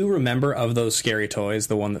Do you remember of those scary toys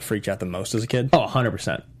the one that freaked you out the most as a kid? Oh,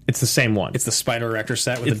 100%. It's the same one. It's the Spider Erector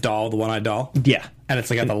set with the doll, the one-eyed doll. Yeah. And it's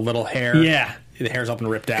like got the little hair. Yeah. The hair's up and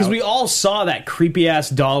ripped out. Because we all saw that creepy ass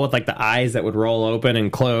doll with like the eyes that would roll open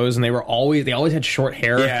and close, and they always had short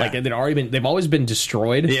hair. Yeah. Like they've always been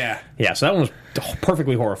destroyed. Yeah. Yeah, so that one was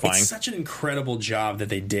perfectly horrifying. It's such an incredible job that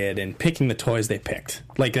they did in picking the toys they picked.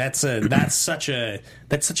 Like that's such an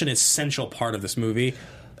essential part of this movie.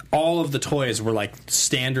 All of the toys were like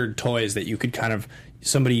standard toys that you could kind of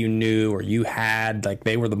somebody you knew or you had, like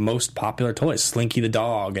they were the most popular toys. Slinky the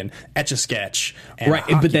dog and Etch-a-Sketch. And right,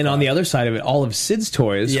 but then on the other side of it, all of Sid's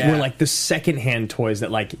toys were like the secondhand toys that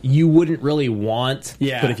like you wouldn't really want,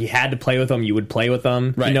 but if you had to play with them, you would play with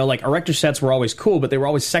them. Right. You know, like Erector sets were always cool, but they were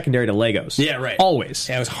always secondary to Legos. Yeah, right. Always.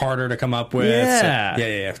 Yeah, it was harder to come up with. Yeah. So,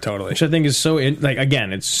 yeah, totally. Which I think is so,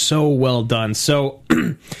 again, it's so well done. So,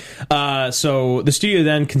 so the studio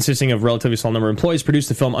then, consisting of a relatively small number of employees, produced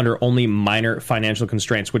the film under only minor financial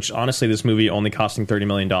constraints, which honestly, this movie only costing $30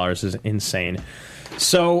 million is insane.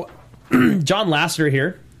 So, John Lasseter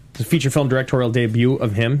here, the feature film directorial debut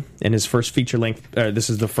of him in his first feature length. This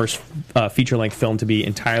is the first feature length film to be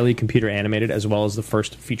entirely computer animated, as well as the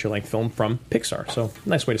first feature length film from Pixar. So,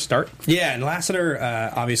 nice way to start. Yeah, and Lasseter,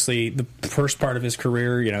 obviously, the first part of his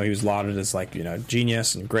career, he was lauded as like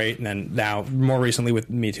genius and great, and then now more recently with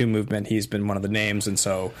Me Too movement, he's been one of the names, and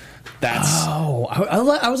so that's. Oh,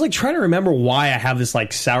 I was like trying to remember why I have this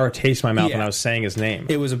like sour taste in my mouth when I was saying his name.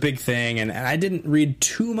 It was a big thing, and I didn't read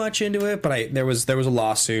too much into it, but there was a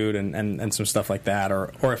lawsuit and some stuff like that,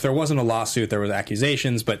 or if there wasn't a lawsuit, there was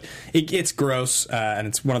accusations, but it's gross, and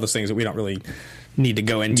it's one of those things that we don't really need to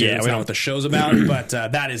go into. It's not what the show's about, but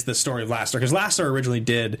that is the story of Lasseter, because Lasseter originally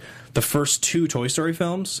did the first two Toy Story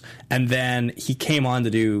films, and then he came on to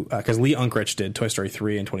do, because Lee Unkrich did Toy Story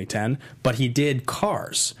 3 in 2010, but he did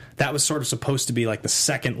Cars. That was sort of supposed to be like the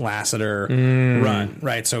second Lasseter run,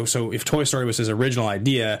 right? So if Toy Story was his original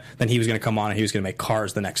idea, then he was going to come on and he was going to make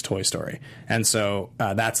Cars the next Toy Story. And so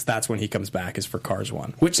that's when he comes back, is for Cars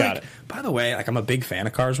 1. Which, by the way, like I'm a big fan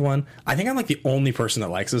of Cars 1. I think I'm like the only person that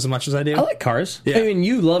likes it as much as I do. I like Cars. Yeah. I mean,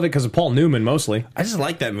 you love it because of Paul Newman mostly. I just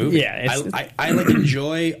like that movie. Yeah, I like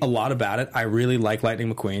enjoy a lot about it. I really like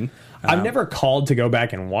Lightning McQueen. I've never called to go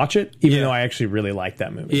back and watch it, even though I actually really like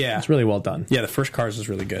that movie. Yeah. It's really well done. Yeah, the first Cars is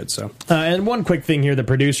really good. So, and one quick thing here, the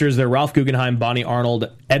producers, they're Ralph Guggenheim, Bonnie Arnold,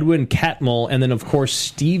 Edwin Catmull, and then, of course,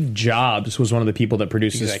 Steve Jobs was one of the people that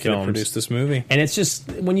produced this film. Produced this movie. And it's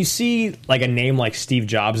just, when you see like a name like Steve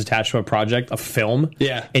Jobs attached to a project, a film,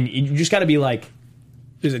 and you just got to be like,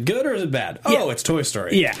 is it good or is it bad? Oh, it's Toy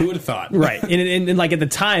Story. Yeah. Who would have thought? Right. And like at the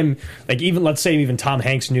time, like even, let's say even Tom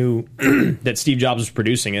Hanks knew that Steve Jobs was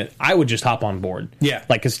producing it, I would just hop on board. Yeah.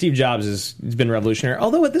 Like, because Steve Jobs has been revolutionary.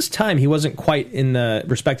 Although at this time, he wasn't quite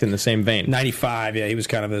respected in the same vein. 95, yeah, he was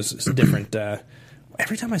kind of a different.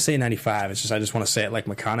 Every time I say 95, I just want to say it like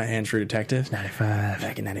McConaughey in True Detective. 95.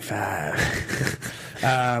 Back in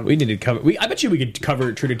 95. We need to cover. I bet you we could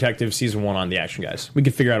cover True Detective season 1 on the Action Guys. We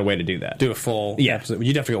could figure out a way to do that. Do a full episode.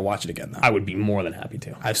 You'd have to go watch it again, though. I would be more than happy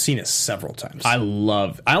to. I've seen it several times. I've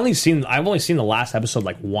only seen the last episode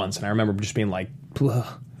like once, and I remember just being like, ugh.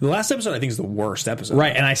 The last episode, I think, is the worst episode.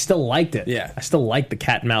 Right, and I still liked it. Yeah. I still liked the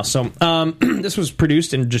cat and mouse. So this was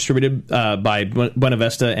produced and distributed by Buena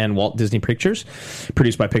Vista and Walt Disney Pictures,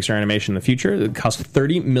 produced by Pixar Animation in the future. It cost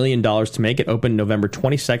 $30 million to make. It opened November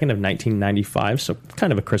 22nd of 1995, so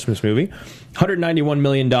kind of a Christmas movie. $191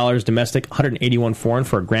 million domestic, $181 foreign,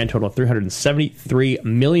 for a grand total of $373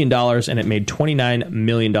 million, and it made $29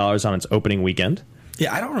 million on its opening weekend.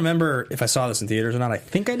 Yeah, I don't remember if I saw this in theaters or not. I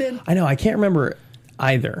think I did. I know, I can't remember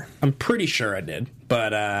either. I'm pretty sure I did,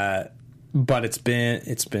 but it's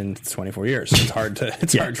been 24 years. It's hard to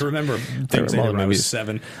hard to remember things when I was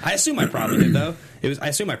 7. I assume I probably did, though. I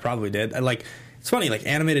assume I probably did. It's funny, like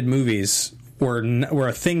animated movies were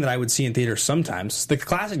a thing that I would see in theaters sometimes. The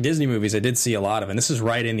classic Disney movies I did see a lot of, and this is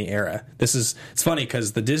right in the era. It's funny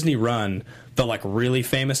because the Disney run, the like really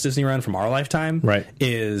famous Disney run from our lifetime, right,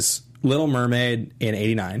 is Little Mermaid in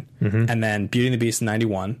 89, and then Beauty and the Beast in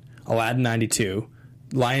 91, Aladdin 92,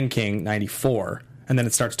 Lion King 94, and then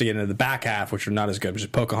it starts to get into the back half, which are not as good, which is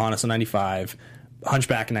Pocahontas in 95,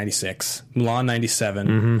 Hunchback in 96, Mulan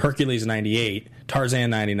 97, Hercules in 98, Tarzan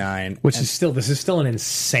 99, this is still an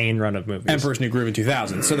insane run of movies. Emperor's New Groove in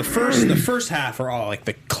 2000. So the first half are all like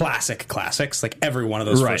the classics, like every one of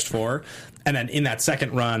those first 4, and then in that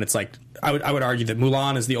second run, it's like I would argue that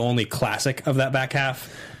Mulan is the only classic of that back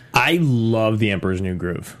half. I love The Emperor's New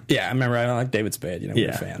Groove. Yeah, I remember. I like David Spade. We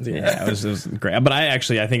were fans. Yeah, it was great. But I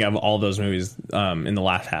think of all those movies in the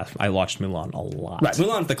last half, I watched Mulan a lot. Right,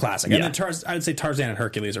 Mulan's the classic. And then I would say Tarzan and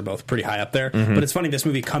Hercules are both pretty high up there. But it's funny, this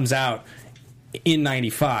movie comes out in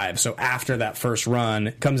 95, so after that first run,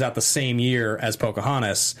 it comes out the same year as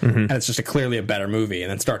Pocahontas, and it's just clearly a better movie. And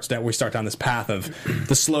then we start down this path of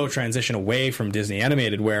the slow transition away from Disney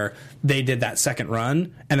Animated, where they did that second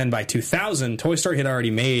run, and then by 2000, Toy Story had already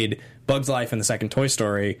made Bug's Life and the second Toy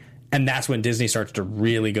Story, and that's when Disney starts to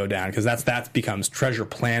really go down, because that becomes Treasure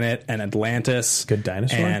Planet and Atlantis. Good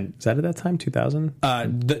Dinosaur? And is that at that time, 2000?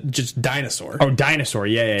 Just Dinosaur. Oh, Dinosaur,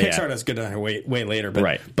 yeah. Pixar does Good Dinosaur way later,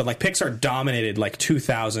 but like Pixar dominated like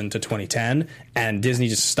 2000 to 2010, and Disney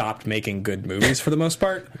just stopped making good movies for the most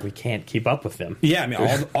part. We can't keep up with them. Yeah, I mean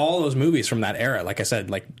all those movies from that era, like I said,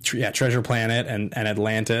 like Treasure Planet and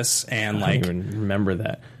Atlantis, and I don't even remember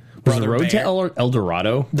that. Was the Road to El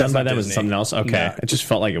Dorado done by them? Was it something else? Okay. No. It just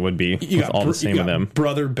felt like it would be with all the same of them.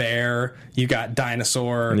 Brother Bear, you got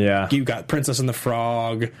Dinosaur, you got Princess and the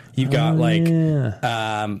Frog, you got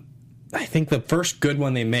I think the first good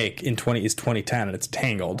one they make is 2010, and it's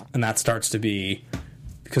Tangled, and that starts to be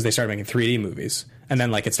because they started making 3D movies. And then,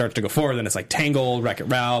 like, it starts to go forward, then it's like Tangled, Wreck-It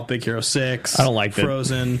Ralph, Big Hero 6, I don't like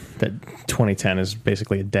Frozen. That 2010 is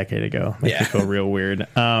basically a decade ago. Makes me feel real weird.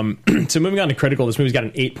 So moving on to critical, this movie's got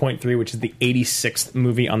an 8.3, which is the 86th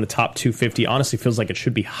movie on the top 250. Honestly, feels like it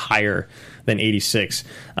should be higher than 86.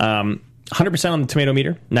 100% on the tomato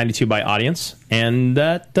meter, 92 by audience. And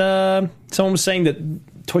that someone was saying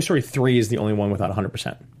that Toy Story 3 is the only one without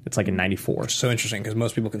 100%. It's like a 94. So interesting, because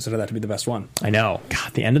most people consider that to be the best one. I know.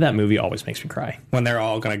 God, the end of that movie always makes me cry. When they're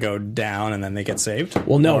all going to go down and then they get saved?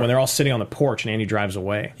 Well, no, when they're all sitting on the porch and Andy drives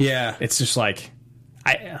away. Yeah. It's just like,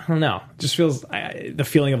 I don't know. It just feels, the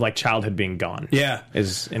feeling of like childhood being gone. Yeah. They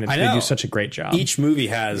do such a great job. Each movie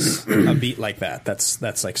has a beat like that.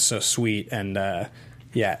 That's like so sweet. And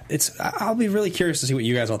I'll be really curious to see what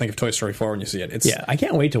you guys all think of Toy Story 4 when you see it. I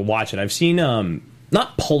can't wait to watch it. I've seen,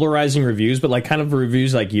 not polarizing reviews, but like kind of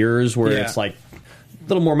reviews like yours where it's like a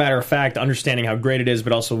little more matter of fact, understanding how great it is,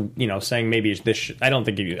 but also, saying maybe I don't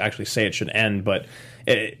think you actually say it should end, but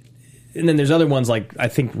and then there's other ones like I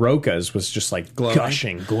think Roka's was just like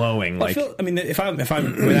glowing. Well, if I'm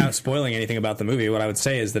without spoiling anything about the movie, what I would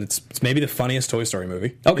say is that it's maybe the funniest Toy Story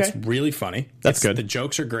movie. Okay, it's really funny. That's good. The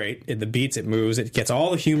jokes are great. The beats, it moves. It gets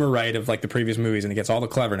all the humor right of like the previous movies, and it gets all the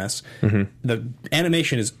cleverness. The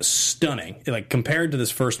animation is stunning. Like compared to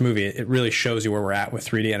this first movie, it really shows you where we're at with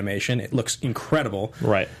 3D animation. It looks incredible.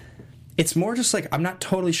 Right. It's more just like I'm not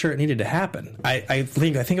totally sure it needed to happen. I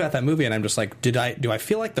think about that movie and I'm just like, do I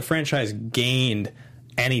feel like the franchise gained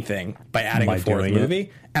anything by adding a fourth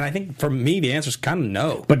movie? And I think for me the answer is kind of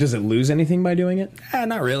no. But does it lose anything by doing it?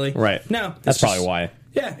 Not really. Right. No. That's probably why.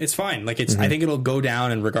 Yeah, it's fine. Like I think it'll go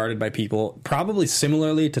down and regarded by people probably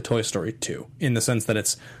similarly to Toy Story 2 in the sense that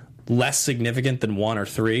it's less significant than 1 or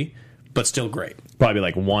 3, but still great. Probably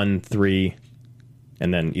like 1, 3.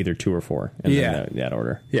 And then either 2 or 4 in that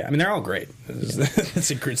order. Yeah, I mean they're all great. It's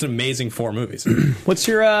an amazing 4 movies. What's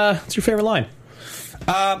your favorite line?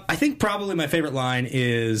 I think probably my favorite line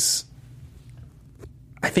is,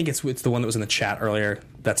 I think it's the one that was in the chat earlier.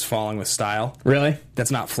 That's falling with style. Really? That's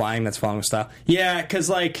not flying. That's falling with style. Yeah, because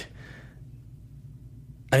like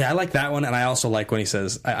I like that one, and I also like when he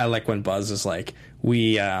says I like when Buzz is like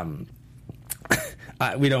we don't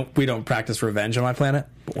practice revenge on my planet,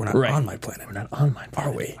 but we're not on my planet. We're not on my planet,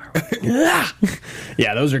 are we?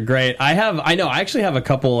 Yeah, those are great. I actually have a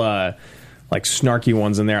couple like snarky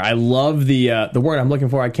ones in there. I love the word I'm looking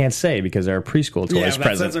for. I can't say because there are preschool toys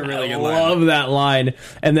present. That's a really good line. I love that line.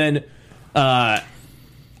 And then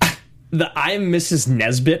the I'm Mrs.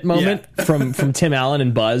 Nesbit moment from Tim Allen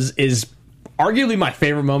and Buzz is arguably my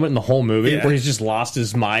favorite moment in the whole movie, where he's just lost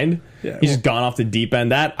his mind. Yeah, he's just gone off the deep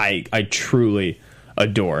end. That I truly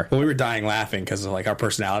adore. Well, we were dying laughing because of like our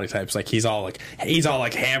personality types. Like he's all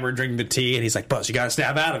like hammered drinking the tea, and he's like, "Buzz, you got to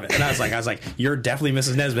snap out of it." And I was like, "You're definitely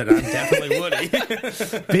Mrs. Nesbit, and I'm definitely Woody."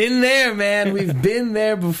 Been there, man. We've been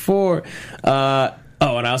there before.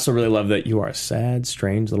 And I also really love that you are a sad,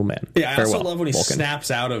 strange little man. Yeah, I also love when he snaps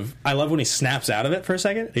out of. I love when he snaps out of it for a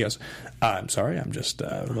second. He goes, "I'm sorry, I'm just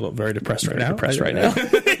very depressed right now."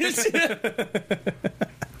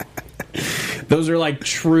 Those are like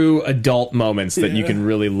true adult moments that you can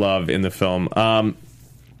really love in the film.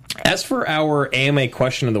 As for our AMA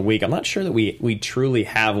question of the week, I'm not sure that we truly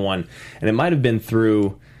have one, and it might have been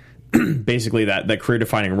through basically that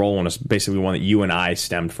career-defining role one is basically one that you and I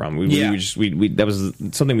stemmed from. That was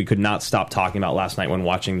something we could not stop talking about last night when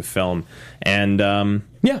watching the film. And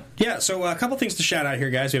yeah. So a couple things to shout out here,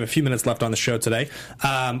 guys. We have a few minutes left on the show today.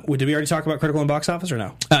 Did we already talk about Critical and Box Office or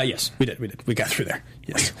no? Yes, we did. We got through there.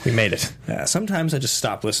 Yes, we made it. Sometimes I just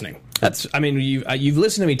stop listening. You've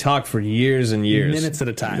listened to me talk for years and years, minutes at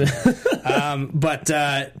a time.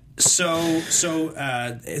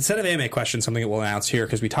 So instead of AMA questions, something that we'll announce here,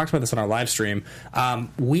 because we talked about this on our live stream,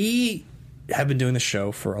 we have been doing this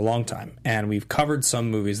show for a long time, and we've covered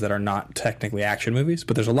some movies that are not technically action movies,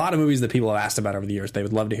 but there's a lot of movies that people have asked about over the years they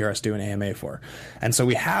would love to hear us do an AMA for. And so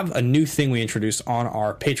we have a new thing we introduced on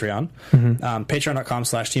our Patreon,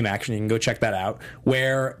 patreon.com/Team Action. You can go check that out,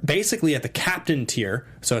 where basically at the captain tier,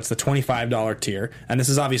 so it's the $25 tier, and this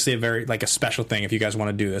is obviously a very a special thing if you guys want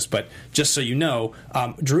to do this, but just so you know,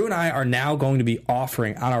 Drew and I are now going to be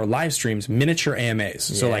offering on our live streams miniature AMAs,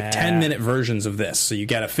 so 10-minute versions of this. So you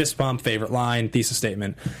get a fist bump, favorite line, thesis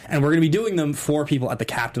statement, and we're going to be doing them for people at the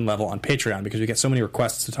captain level on Patreon, because we get so many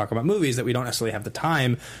requests to talk about movies that we don't necessarily have the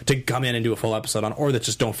time to come in and do a full episode on, or that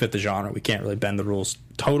just don't fit the genre. We can't really bend the rules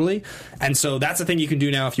totally. And so that's the thing you can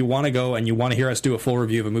do now if you want to go and you want to hear us do a full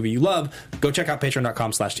review of a movie you love. Go check out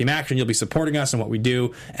patreon.com/Team Action. You'll be supporting us and what we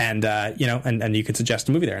do, and and you can suggest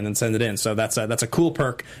a movie there and then send it in. So that's a cool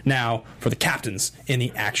perk now for the captains in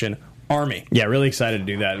the Action Army. Yeah, really excited to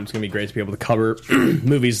do that. It's going to be great to be able to cover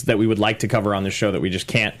movies that we would like to cover on the show that we just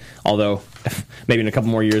can't. Although, maybe in a couple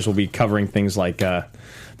more years we'll be covering things like The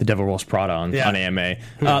Devil Wears Prada on AMA.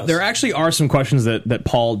 There actually are some questions that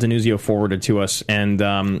Paul Denuzio forwarded to us, and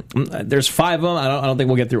there's 5 of them. I don't think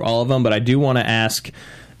we'll get through all of them, but I do want to ask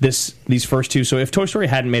these first 2. So if Toy Story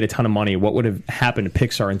hadn't made a ton of money, what would have happened to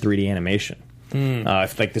Pixar in 3D animation?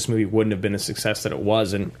 If this movie wouldn't have been the success that it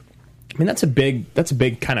was. And I mean, that's a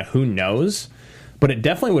big kind of who knows, but it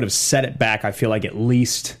definitely would have set it back, I feel like, at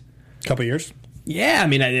least a couple years. Yeah, I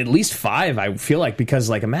mean, at least 5, I feel like, because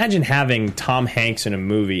imagine having Tom Hanks in a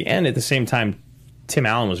movie, and at the same time Tim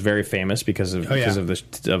Allen was very famous because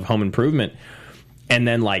of Home Improvement, and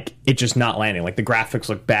then it just not landing. The graphics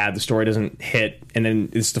look bad, the story doesn't hit, and then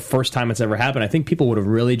it's the first time it's ever happened. I think people would have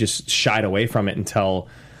really just shied away from it until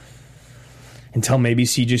maybe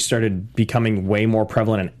CG started becoming way more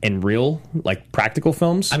prevalent in real, practical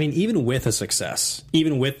films. I mean, even with the success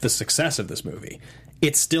of this movie,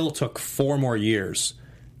 it still took 4 more years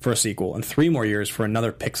for a sequel and 3 more years for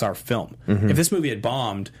another Pixar film. If this movie had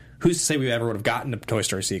bombed, who's to say we ever would have gotten a Toy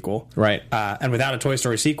Story sequel? Right. And without a Toy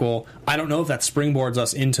Story sequel, I don't know if that springboards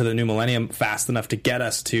us into the new millennium fast enough to get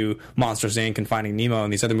us to Monsters, Inc. and Finding Nemo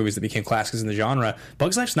and these other movies that became classics in the genre.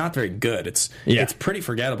 Bugs Life's not very good. It's pretty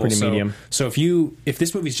forgettable. Pretty medium. So if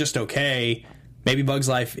this movie's just okay, maybe Bugs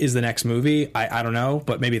Life is the next movie. I don't know,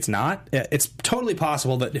 but maybe it's not. It's totally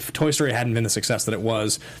possible that if Toy Story hadn't been the success that it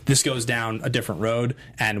was, this goes down a different road,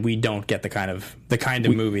 and we don't get the kind of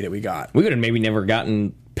movie that we got. We would have maybe never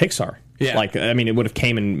gotten Pixar. Yeah. It would have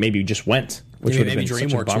came and maybe just went, which would have been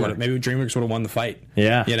such a bummer. Maybe DreamWorks would have won the fight.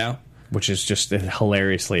 Yeah. Which is just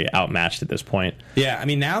hilariously outmatched at this point. Yeah, I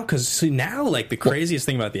mean, now the craziest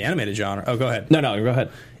thing about the animated genre... Oh, go ahead. No, go ahead.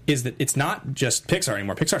 Is that it's not just Pixar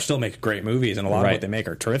anymore. Pixar still makes great movies, and a lot of what they make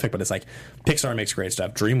are terrific, but it's Pixar makes great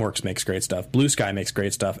stuff, DreamWorks makes great stuff, Blue Sky makes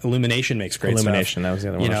great stuff, Illumination makes great stuff. Illumination, that was the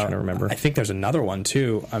other one I was trying to remember. I think there's another one,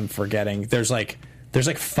 too, I'm forgetting. There's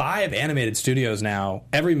 5 animated studios now.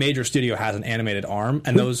 Every major studio has an animated arm,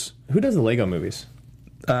 and Who does the Lego movies?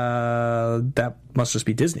 That must just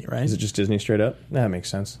be Disney, right? Is it just Disney straight up? That makes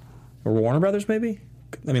sense. Or Warner Brothers, maybe?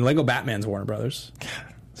 I mean, Lego Batman's Warner Brothers.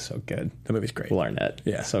 So good. The movie's great. Will Arnett.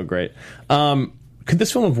 Yeah. So great. Could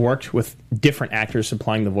this film have worked with different actors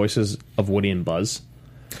supplying the voices of Woody and Buzz?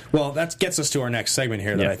 Well, that gets us to our next segment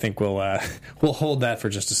here that I think we'll hold that for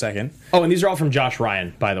just a second. Oh, and these are all from Josh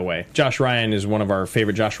Ryan, by the way. Josh Ryan is one of our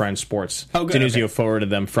favorite Josh Ryan sports. Oh, good. Denuzio forwarded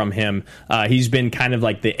them from him. He's been kind of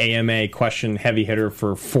the AMA question heavy hitter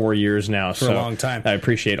for 4 years now. For a long time. I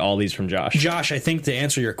appreciate all these from Josh. Josh, I think to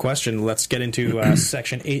answer your question, let's get into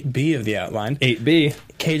section 8B of the outline. 8B.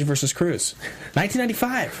 Cage versus Cruise.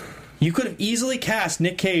 1995. You could have easily cast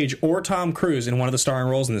Nick Cage or Tom Cruise in one of the starring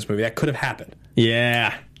roles in this movie. That could have happened.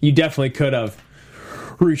 Yeah, you definitely could have.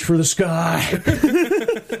 Reach for the sky.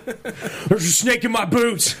 There's a snake in my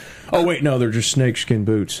boots. Oh, wait, no, they're just snakeskin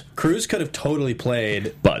boots. Cruise could have totally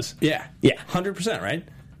played Buzz. Yeah. Yeah. 100%, right?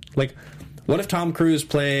 What if Tom Cruise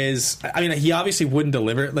plays... I mean, he obviously wouldn't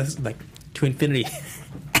deliver it to infinity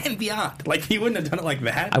and beyond. He wouldn't have done it like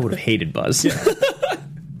that. I would have hated Buzz. Yeah.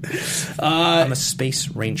 I'm a space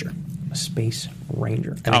ranger. A space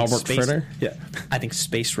ranger. Albert Fritter? Yeah. I think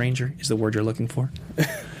space ranger is the word you're looking for.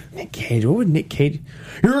 Nick Cage. What would Nick Cage?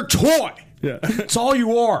 You're a toy. Yeah. It's all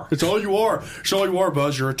you are. It's all you are. It's all you are,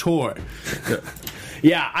 Buzz. You're a toy.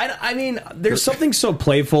 Yeah, I mean, there's something so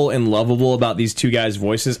playful and lovable about these two guys'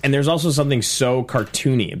 voices, and there's also something so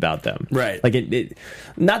cartoony about them. Right. Like, it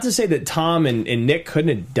not to say that Tom and Nick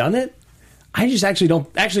couldn't have done it. I just actually don't...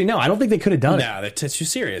 Actually, no, I don't think they could have done it. No, it's too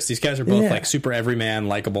serious. These guys are both, Yeah. like, super everyman,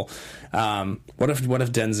 likable. What if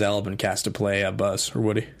Denzel had been cast to play Buzz or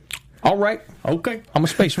Woody? All right. Okay. I'm a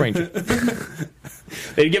space ranger.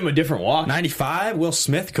 They'd give him a different walk. 95, Will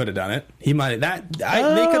Smith could have done it. He might have... They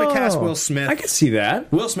could have cast Will Smith. I could see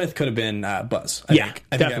that. Will Smith could have been Buzz. I think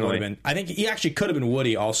that definitely. would have been. I think he actually could have been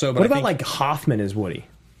Woody also. But What I about, think, like, Hoffman as Woody?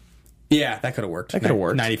 Yeah, that could have worked. That could have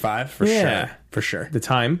worked. 95 for Yeah. sure. For sure. The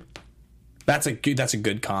time? That's a good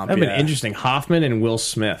comp. That would have yeah. been interesting. Hoffman and Will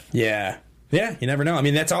Smith. Yeah. Yeah, you never know. I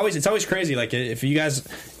mean, it's always crazy. Like, if you guys,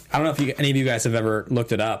 I don't know if any of you guys have ever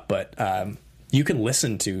looked it up, but you can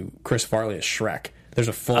listen to Chris Farley as Shrek. There's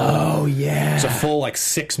a full, there's a full like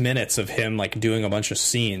 6 minutes of him like doing a bunch of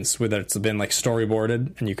scenes where it's been like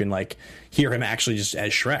storyboarded, and you can like hear him actually just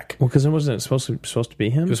as Shrek. Well, because it wasn't supposed to be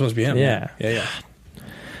him. It was supposed to be him. Yeah. Yeah.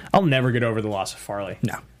 I'll never get over the loss of Farley.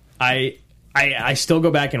 No. I still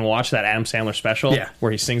go back and watch that Adam Sandler special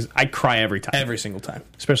where he sings. I cry every time. Every single time.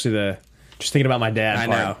 Especially just thinking about my dad. I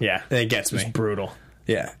part. know. Yeah. It gets me. It's brutal.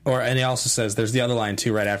 Yeah. And he also says, there's the other line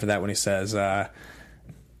too right after that when he says,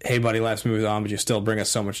 hey buddy, life's moving on, but you still bring us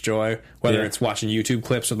so much joy, whether it's watching YouTube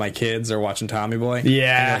clips with my kids or watching Tommy Boy.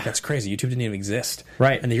 Yeah. And you're like, that's crazy. YouTube didn't even exist.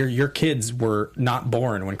 Right. And your kids were not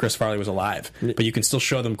born when Chris Farley was alive, but you can still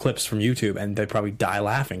show them clips from YouTube and they probably die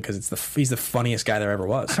laughing because he's the funniest guy there ever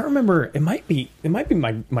was. I don't remember. It might be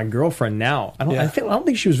my girlfriend now. I don't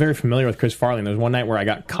think she was very familiar with Chris Farley. And there was one night where I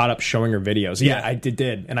got caught up showing her videos. Yeah, I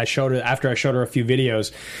did. And I showed her after I showed her a few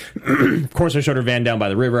videos. Of course, I showed her Van Down by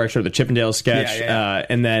the River. I showed her the Chippendales sketch.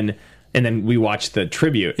 And then we watched the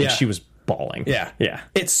tribute, and she was bawling. Yeah. Yeah.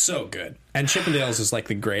 It's so good. And Chippendales is like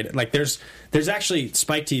the great. Like there's actually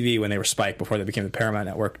Spike TV, when they were Spike before they became the Paramount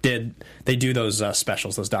Network, they do those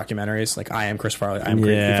specials, those documentaries, like I Am Chris Farley, I Am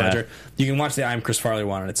Great Heath Ledger. You can watch the I Am Chris Farley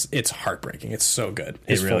one, and it's heartbreaking. It's so good.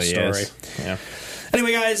 His really full story. is. Yeah.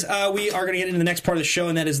 Anyway, guys, we are going to get into the next part of the show,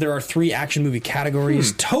 and that is there are 3 action movie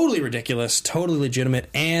categories. Totally ridiculous, totally legitimate,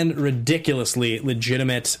 and ridiculously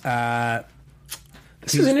legitimate.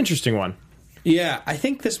 This is an interesting one. Yeah, I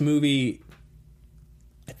think this movie's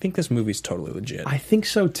totally legit. I think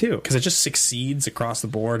so too. Because it just succeeds across the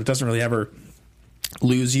board. It doesn't really ever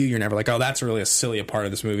lose you. You're never like, oh, that's really a silly part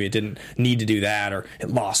of this movie. It didn't need to do that, or it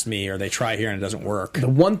lost me, or they try here and it doesn't work. The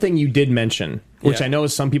one thing you did mention, which Yeah. I know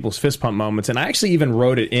is some people's fist pump moments, and I actually even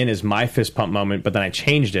wrote it in as my fist pump moment, but then I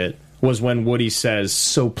changed it, was when Woody says,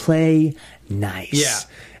 "So play nice."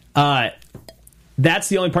 Yeah. That's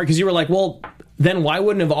the only part, because you were like, well, then why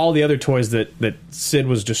wouldn't have all the other toys that Sid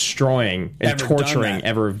was destroying and Ever done torturing that?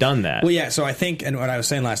 ever have done that? Well, yeah, so I think, and what I was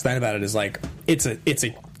saying last night about it is like, it's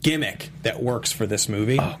a gimmick that works for this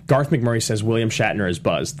movie. Garth McMurray says William Shatner as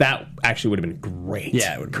Buzz. That actually would have been great.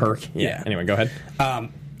 Yeah, it would have been Kirk. great. Yeah. Yeah. Anyway, go ahead.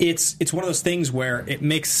 It's one of those things where it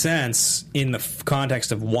makes sense in the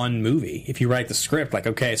context of one movie. If you write the script, like,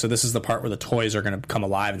 okay, so this is the part where the toys are going to come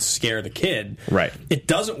alive and scare the kid. Right. It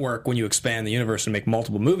doesn't work when you expand the universe and make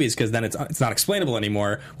multiple movies, because then it's not explainable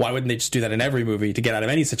anymore. Why wouldn't they just do that in every movie to get out of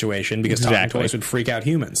any situation? Because talking toys would freak out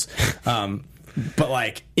humans. But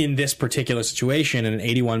like in this particular situation, in an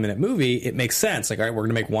 81-minute movie, it makes sense. Like, all right, we're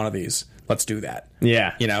going to make one of these. Let's do that.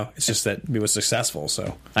 Yeah. You know, it's just that it was successful.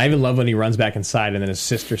 So I even love when he runs back inside and then his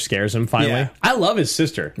sister scares him finally. Yeah. I love his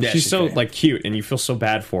sister. Yeah, she's she's so great. like cute, and you feel so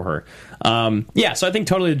bad for her. So I think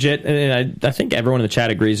totally legit, and I think everyone in the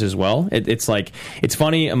chat agrees as well. It's like, it's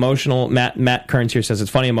funny, emotional. Matt Kearns here says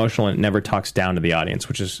it's funny, emotional, and it never talks down to the audience,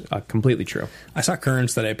 which is completely true. I saw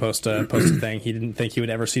Kearns today post a thing. He didn't think he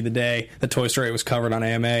would ever see the day that Toy Story was covered on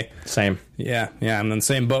AMA. Same. Yeah, I'm in the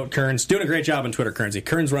same boat. Kearns doing a great job on Twitter.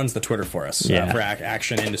 Kearns runs the Twitter for us for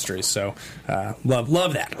Action Industries. So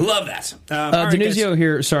love that. Love that. All right, Denuzio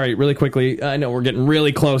here. Sorry, really quickly. I know we're getting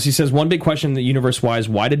really close. He says, one big question, the universe-wise,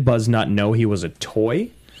 why did Buzz not know he was a toy?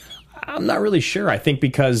 I'm not really sure. I think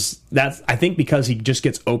because he just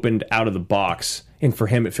gets opened out of the box, and for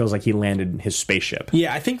him, it feels like he landed in his spaceship.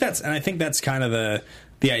 Yeah, I think that's kind of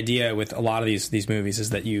the idea with a lot of these movies, is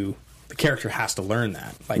that the character has to learn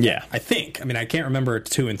that. Like, yeah. I can't remember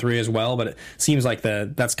 2 and 3 as well, but it seems like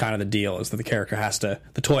that's kind of the deal, is that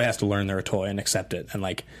the toy has to learn they're a toy and accept it. And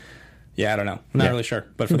like, yeah, I don't know. I'm not really sure.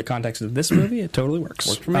 But for the context of this movie, it totally works.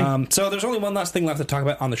 Worked for me. So there's only one last thing left to talk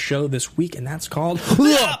about on the show this week, and that's called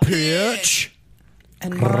The Pitch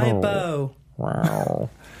and My Bow. Wow.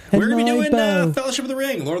 We're going to be doing Fellowship of the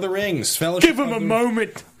Ring, Lord of the Rings, Fellowship Give him of a the...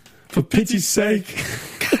 moment. For pity's sake.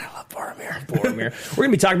 God, I love Boromir. Boromir. We're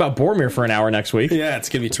going to be talking about Boromir for an hour next week. Yeah, it's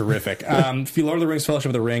going to be terrific. If you Lord of the Rings Fellowship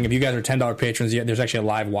of the Ring, if you guys are $10 patrons, there's actually a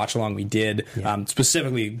live watch along we did,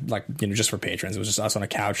 specifically just for patrons. It was just us on a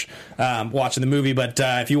couch watching the movie. But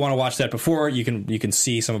if you want to watch that before, you can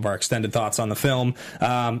see some of our extended thoughts on the film.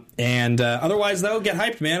 Otherwise, though, get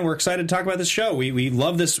hyped, man. We're excited to talk about this show. We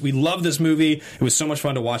love this. We love this movie. It was so much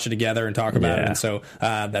fun to watch it together and talk about it. And so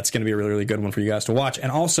that's going to be a really, really good one for you guys to watch.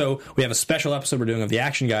 And also, we have a special episode we're doing of the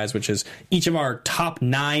Action Guys, which is each of our top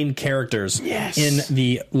 9 characters in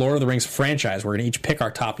the Lord of the Rings franchise. We're going to each pick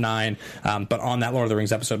our top 9, but on that Lord of the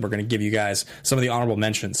Rings episode, we're going to give you guys some of the honorable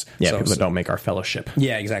mentions. Yeah, people that don't make our fellowship.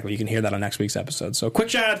 Yeah, exactly. You can hear that on next week's episode. So quick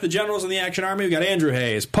shout out to the generals in the Action Army. We got Andrew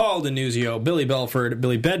Hayes, Paul Denuzio, Billy Belford,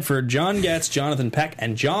 Billy Bedford, John Getz, Jonathan Peck,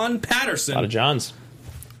 and John Patterson. A lot of Johns.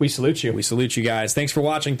 We salute you. We salute you guys. Thanks for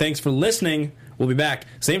watching. Thanks for listening. We'll be back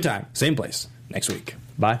same time, same place next week.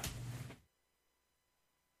 Bye.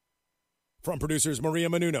 From producers Maria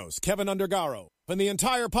Menounos, Kevin Undergaro, and the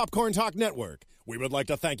entire Popcorn Talk Network, we would like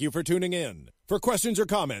to thank you for tuning in. For questions or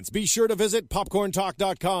comments, be sure to visit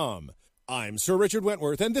popcorntalk.com. I'm Sir Richard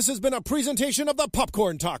Wentworth, and this has been a presentation of the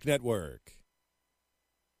Popcorn Talk Network.